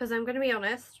 because I'm going to be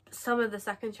honest, some of the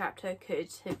second chapter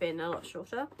could have been a lot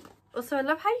shorter. Also, I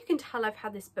love how you can tell I've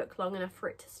had this book long enough for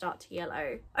it to start to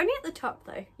yellow. Only at the top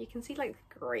though, you can see like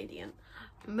the gradient.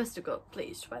 It must have got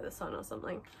bleached by the sun or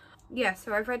something. Yeah,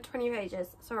 so I've read 20 pages.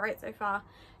 It's alright so far.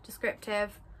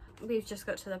 Descriptive. We've just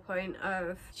got to the point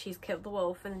of she's killed the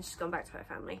wolf and then she's gone back to her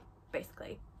family,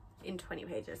 basically, in 20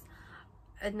 pages.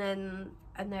 And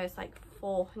there's like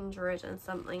 400 and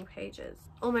something pages,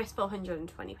 almost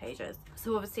 420 pages.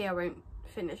 So obviously I won't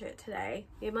finish it today.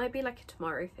 It might be like a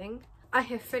tomorrow thing. I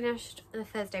have finished The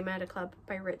Thursday Murder Club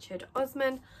by Richard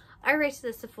Osman. I rated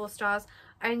this 4 stars.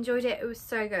 I enjoyed it. It was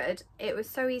so good. It was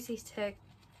so easy to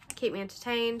keep me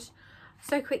entertained,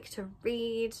 so quick to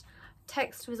read.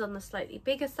 Text was on the slightly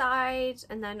bigger side,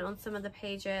 and then on some of the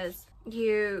pages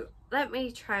let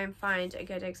me try and find a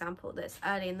good example that's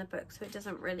early in the book so it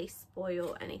doesn't really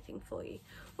spoil anything for you.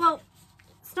 Well,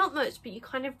 it's not much, but you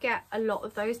kind of get a lot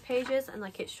of those pages, and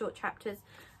like it's short chapters,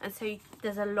 and so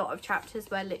there's a lot of chapters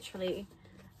where literally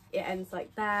it ends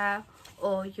like there,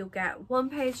 or you'll get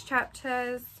 1-page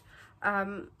chapters.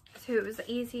 So it was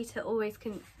easy to always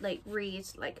read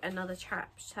like another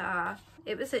chapter.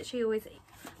 It was literally always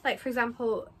like, for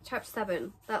example, chapter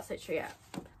 7, that's literally it.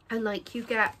 And like you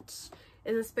get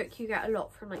in this book, you get a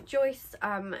lot from like Joyce,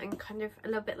 and kind of a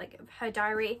little bit like of her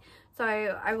diary. So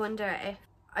I wonder if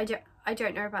I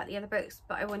don't know about the other books,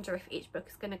 but I wonder if each book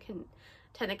is going to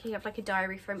technically have like a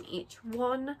diary from each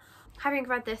one. Having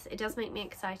read this, it does make me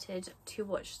excited to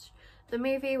watch the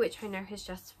movie, which I know has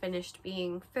just finished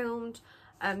being filmed.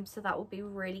 So that will be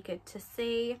really good to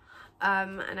see,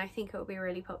 and I think it will be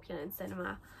really popular in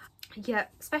cinema. Yeah,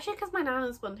 especially because my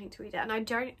nana's wanting to read it,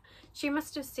 and she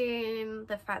must have seen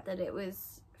the fact that it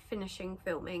was finishing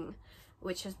filming,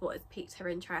 which is what has piqued her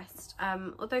interest.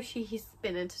 Although she's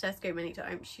been into Tesco many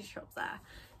times, she shops there,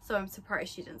 so I'm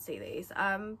surprised she didn't see these.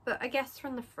 But I guess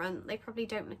from the front they probably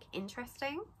don't look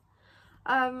interesting.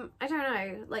 I don't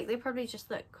know, like they probably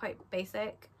just look quite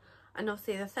basic. And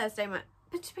obviously the Thursday but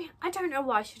I don't know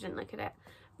why she didn't look at it.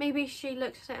 Maybe she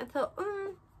looked at it and thought,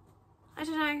 I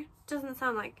don't know, doesn't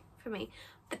sound like for me.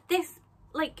 But this,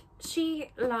 like, she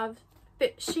loves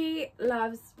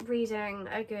reading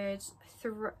a good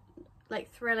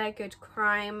thriller, good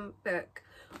crime book.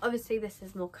 Obviously this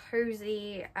is more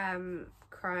cozy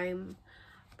crime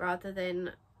rather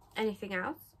than anything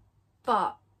else,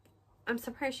 but I'm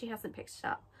surprised she hasn't picked it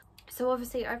up. So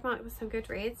obviously I've marked with some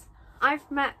Goodreads.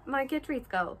 I've met my Goodreads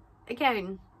goal.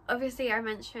 Again, obviously I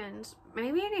mentioned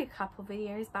maybe only a couple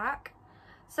videos back,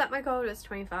 set my goal as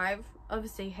 25,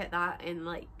 obviously hit that in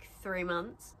like 3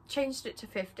 months, changed it to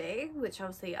 50, which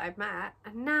obviously I've met,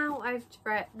 and now I've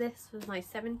read, this was my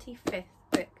 75th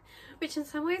book, which in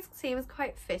some ways seems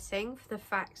quite fitting for the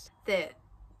fact that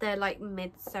they're like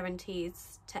mid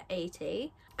 70s to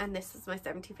 80, and this is my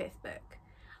 75th book.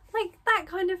 Like, that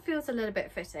kind of feels a little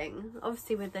bit fitting,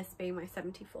 obviously with this being my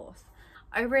 74th.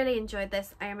 I really enjoyed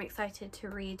this. I am excited to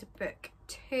read book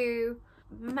 2.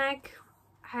 Meg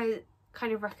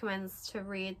kind of recommends to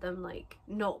read them like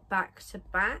not back to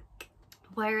back,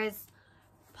 whereas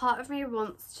part of me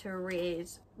wants to read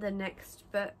the next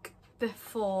book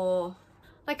before,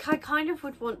 like I kind of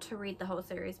would want to read the whole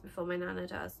series before my nana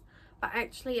does, but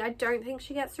actually I don't think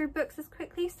she gets through books as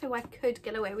quickly, so I could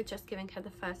get away with just giving her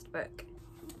the first book.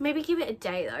 Maybe give it a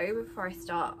day though before I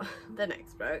start the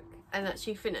next book and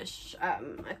actually finish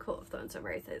A Court of Thorns and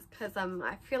Roses, because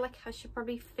I feel like I should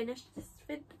probably finish this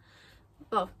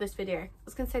video. I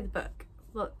was gonna say the book,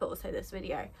 but also this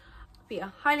video. But yeah,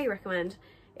 highly recommend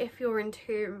if you're in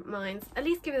 2 minds, at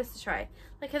least give this a try.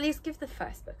 Like, at least give the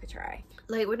first book a try.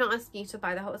 Like, we're not asking you to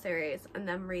buy the whole series and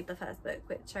then read the first book,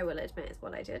 which I will admit is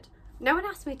what I did. No one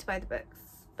asked me to buy the books,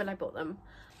 but I bought them.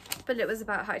 But it was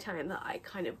about high time that I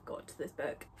kind of got to this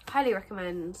book. Highly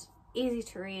recommend. Easy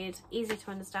to read, easy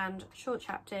to understand, short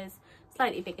chapters,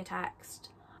 slightly bigger text,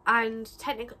 and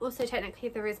technically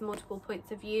there is multiple points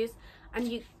of views,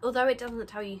 and although it doesn't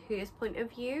tell you whose point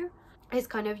of view, it's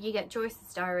kind of, you get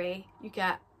Joyce's diary, you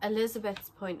get Elizabeth's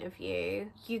point of view,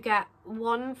 you get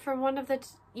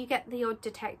you get the odd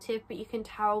detective, but you can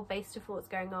tell based off what's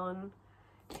going on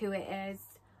who it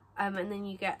is, and then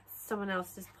you get someone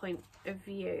else's point of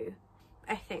view,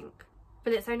 I think.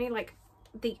 But it's only like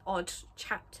the odd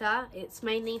chapter. It's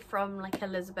mainly from like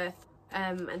Elizabeth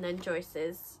and then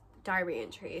Joyce's diary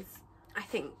entries. I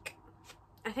think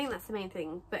that's the main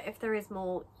thing, but if there is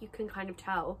more, you can kind of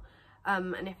tell,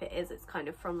 and if it is, it's kind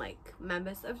of from like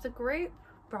members of the group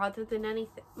rather than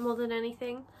anything more than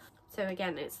anything. So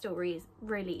again, it's still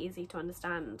really easy to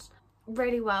understand,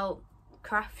 really well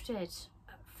crafted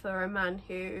for a man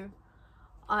who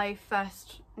I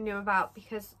first knew about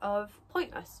because of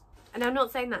Pointless. And I'm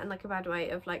not saying that in like a bad way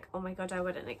of like, oh my god, I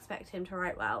wouldn't expect him to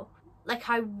write well. Like,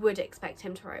 I would expect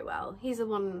him to write well. He's the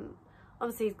one,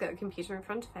 obviously he's got a computer in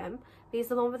front of him, but he's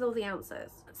the one with all the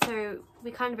answers. So we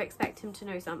kind of expect him to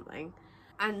know something.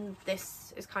 And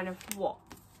this is kind of what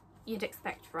you'd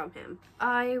expect from him.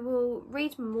 I will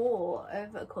read more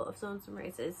of A Court of Thorns and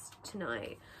Roses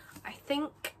tonight. I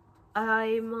think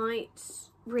I might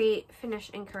finish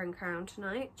Inker and Crown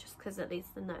tonight, just because at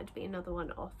least then that would be another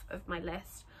one off of my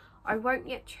list. I won't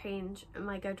yet change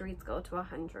my Goodreads goal to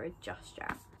 100 just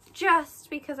yet. Just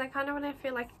because I kind of want to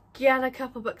feel like get a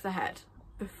couple books ahead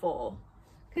before.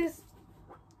 Because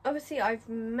obviously I've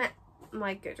met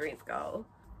my Goodreads goal.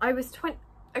 I was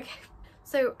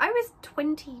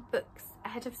 20 books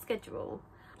ahead of schedule.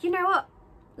 You know what?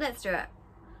 Let's do it.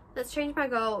 Let's change my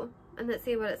goal and let's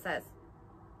see what it says.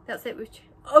 That's it.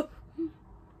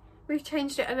 We've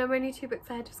changed it and I'm only 2 books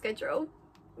ahead of schedule.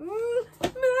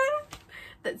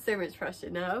 That's so much pressure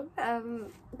now.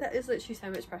 That is literally so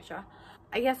much pressure.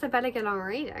 I guess I better get on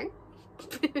reading.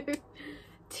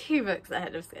 2 books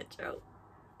ahead of schedule.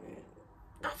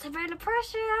 That's a bit of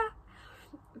pressure.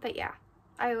 But yeah,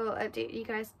 I will update you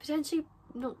guys potentially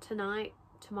not tonight,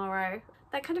 tomorrow.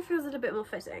 That kind of feels a little bit more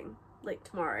fitting, like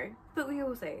tomorrow, but we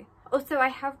will see. Also, I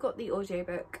have got the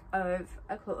audiobook of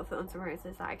A Court of Thorns and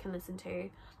Roses that I can listen to,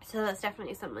 so that's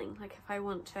definitely something, like if I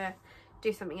want to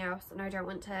do something else and I don't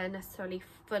want to necessarily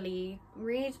fully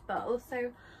read, but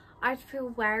also I'd feel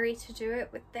wary to do it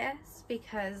with this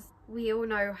because we all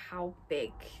know how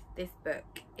big this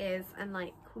book is and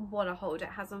like what a hold it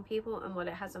has on people and what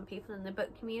it has on people in the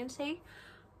book community.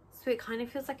 So it kind of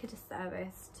feels like a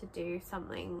disservice to do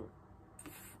something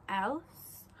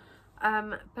else.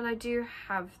 But I do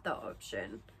have the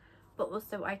option, but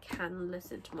also I can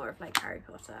listen to more of like Harry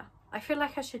Potter. I feel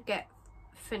like I should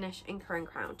finish Inker and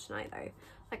Crown tonight though.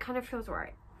 That kind of feels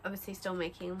right. Obviously still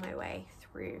making my way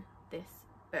through this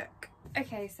book.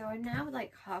 Okay, so I'm now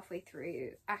like halfway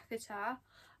through ACOTAR.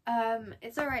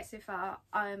 It's alright so far.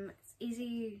 It's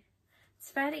easy. It's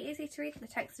fairly easy to read. The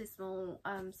text is small,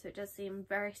 so it does seem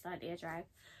very slightly a drag,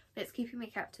 but it's keeping me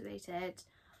captivated.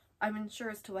 I'm unsure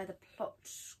as to where the plot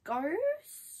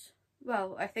goes.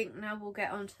 Well, I think now we'll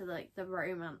get onto like the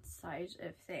romance side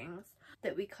of things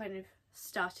that we kind of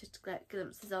started to get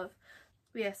glimpses of.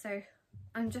 But yeah, so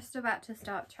I'm just about to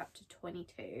start chapter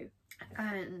 22,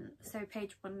 and so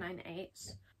page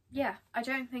 198. Yeah, I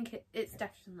don't think it's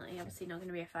definitely obviously not going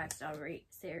to be a 5-star read.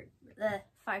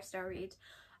 5-star read.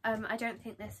 I don't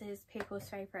think this is people's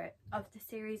favourite of the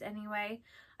series anyway.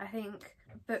 I think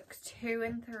books 2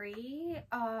 and 3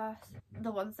 are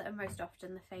the ones that are most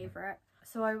often the favourite.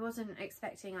 So I wasn't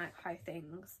expecting like high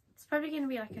things. It's probably going to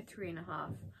be like a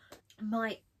 3.5.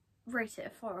 Might rate it a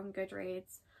 4 on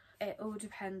Goodreads. It all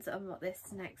depends on what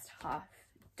this next half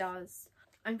does.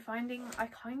 I'm finding I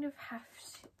kind of have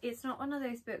to, it's not one of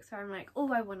those books where I'm like,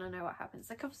 oh, I want to know what happens.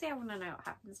 Like obviously I want to know what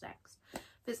happens next.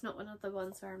 But it's not one of the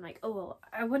ones where I'm like, oh, well,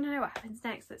 I want to know what happens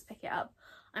next, let's pick it up.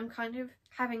 I'm kind of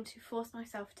having to force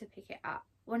myself to pick it up.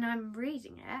 When I'm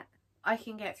reading it, I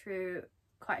can get through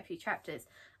quite a few chapters.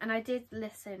 And I did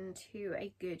listen to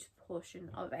a good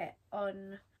portion of it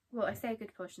on, well, I say a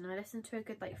good portion, I listened to a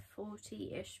good like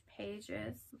 40-ish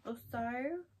pages or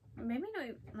so. Maybe not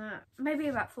even that. Maybe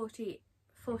about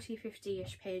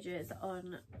 50-ish pages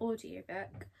on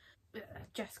audiobook.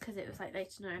 Just because it was like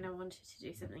late at night and I wanted to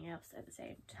do something else at the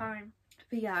same time.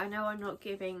 But yeah, I know I'm not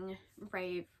giving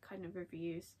rave kind of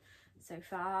reviews so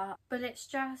far, but it's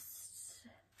just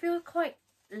feels quite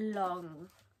long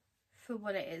for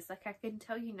what it is. Like I can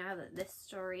tell you now that this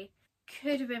story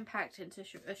could have been packed into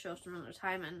a short amount of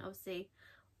time, and obviously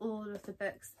all of the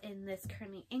books in this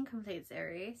currently incomplete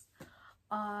series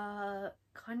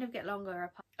kind of get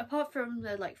longer apart from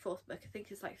the like 4th book. I think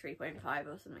it's like 3.5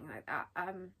 or something like that.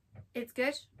 It's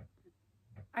good.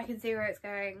 I can see where it's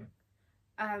going,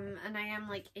 and I am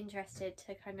like interested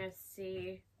to kind of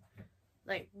see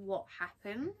like what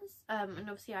happens, and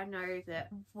obviously I know that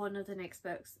one of the next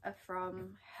books are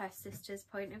from her sister's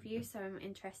point of view, so I'm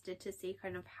interested to see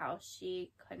kind of how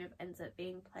she kind of ends up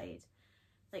being played,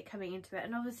 like coming into it.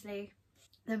 And obviously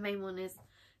the main one is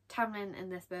Tamlin in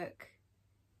this book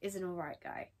is an alright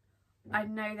guy. I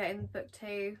know that in book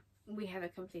 2 we have a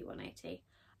complete 180.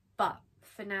 But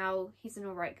for now, he's an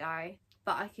alright guy.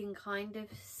 But I can kind of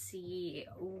see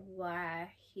where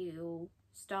he'll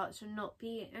start to not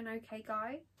be an okay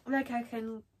guy. Like, I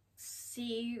can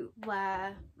see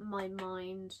where my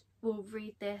mind will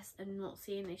read this and not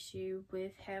see an issue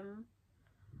with him,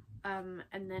 and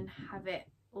then have it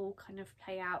all kind of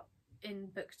play out in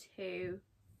book 2,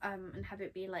 and have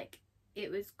it be like,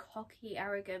 it was cocky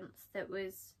arrogance that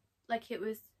was, like, it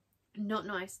was not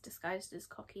nice disguised as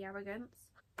cocky arrogance.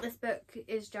 This book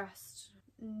is just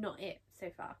not it so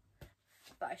far,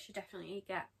 but I should definitely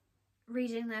get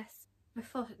reading this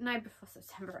before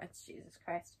September ends. Jesus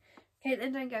Christ.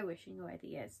 Kaitlyn, don't go wishing away the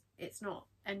years. It's not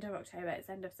end of October, it's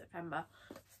end of September,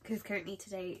 because currently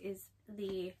today is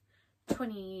the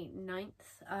 29th.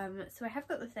 So I have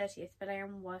got the 30th, but I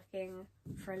am working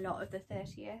for a lot of the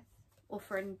 30th, or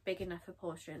for a big enough a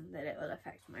portion that it will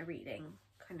affect my reading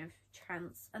kind of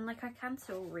chance. And like, I can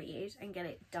still read and get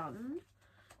it done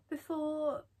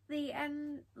before the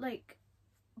end. Like,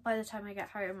 by the time I get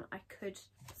home, I could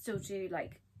still do,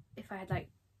 like, if I had like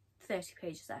 30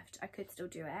 pages left, I could still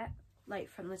do it, like,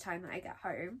 from the time that I get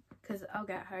home, because I'll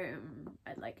get home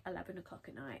at like 11 o'clock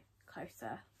at night, close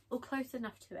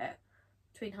enough to it,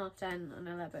 between 10:30 and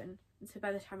 11. And so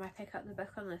by the time I pick up the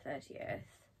book on the 30th,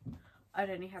 I'd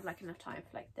only have like enough time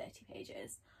for like 30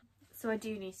 pages. So I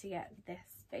do need to get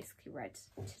this basically read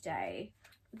today.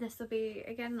 This will be,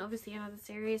 again, obviously another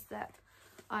series that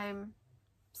I'm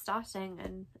starting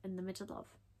and in the middle of,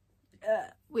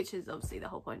 which is obviously the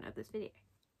whole point of this video.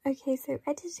 Okay, so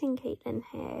editing Kaitlyn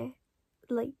here,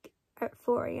 like at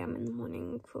 4 AM in the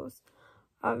morning, of course.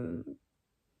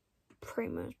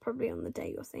 Pretty much probably on the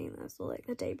day you're seeing this, or like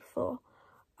the day before.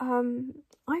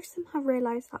 I've somehow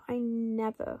realised that I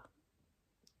never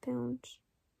filmed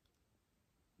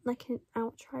like an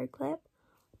outro clip,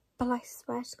 but I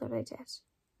swear to God I did.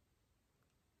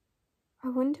 I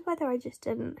wonder whether I just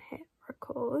didn't hit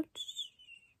record,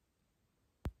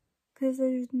 because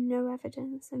there's no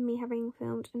evidence of me having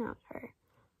filmed an outro.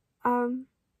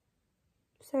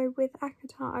 So with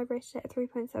Akata, I rated it a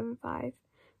 3.75,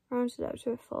 rounded up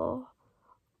to a 4.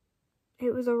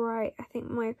 It was alright. I think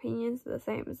my opinions are the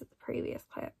same as the previous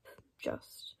clip,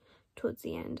 just towards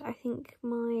the end. I think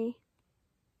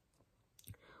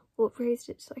what raised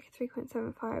it to like a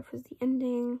 3.75 was the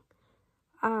ending.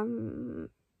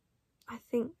 I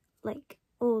think like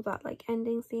all that like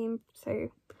ending scene,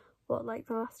 so what, like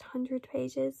the last 100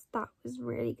 pages, that was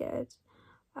really good.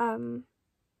 But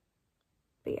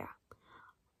yeah,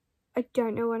 I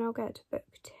don't know when I'll get to book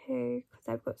 2, because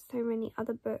I've got so many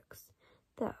other books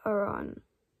that are on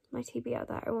my TBR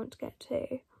that I want to get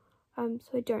to.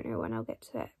 So I don't know when I'll get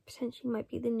to it. Potentially might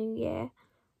be the new year.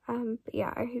 But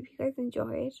yeah, I hope you guys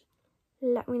enjoyed.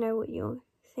 Let me know what you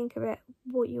think of it,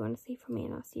 what you want to see from me,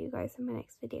 and I'll see you guys in my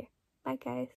next video. Bye guys.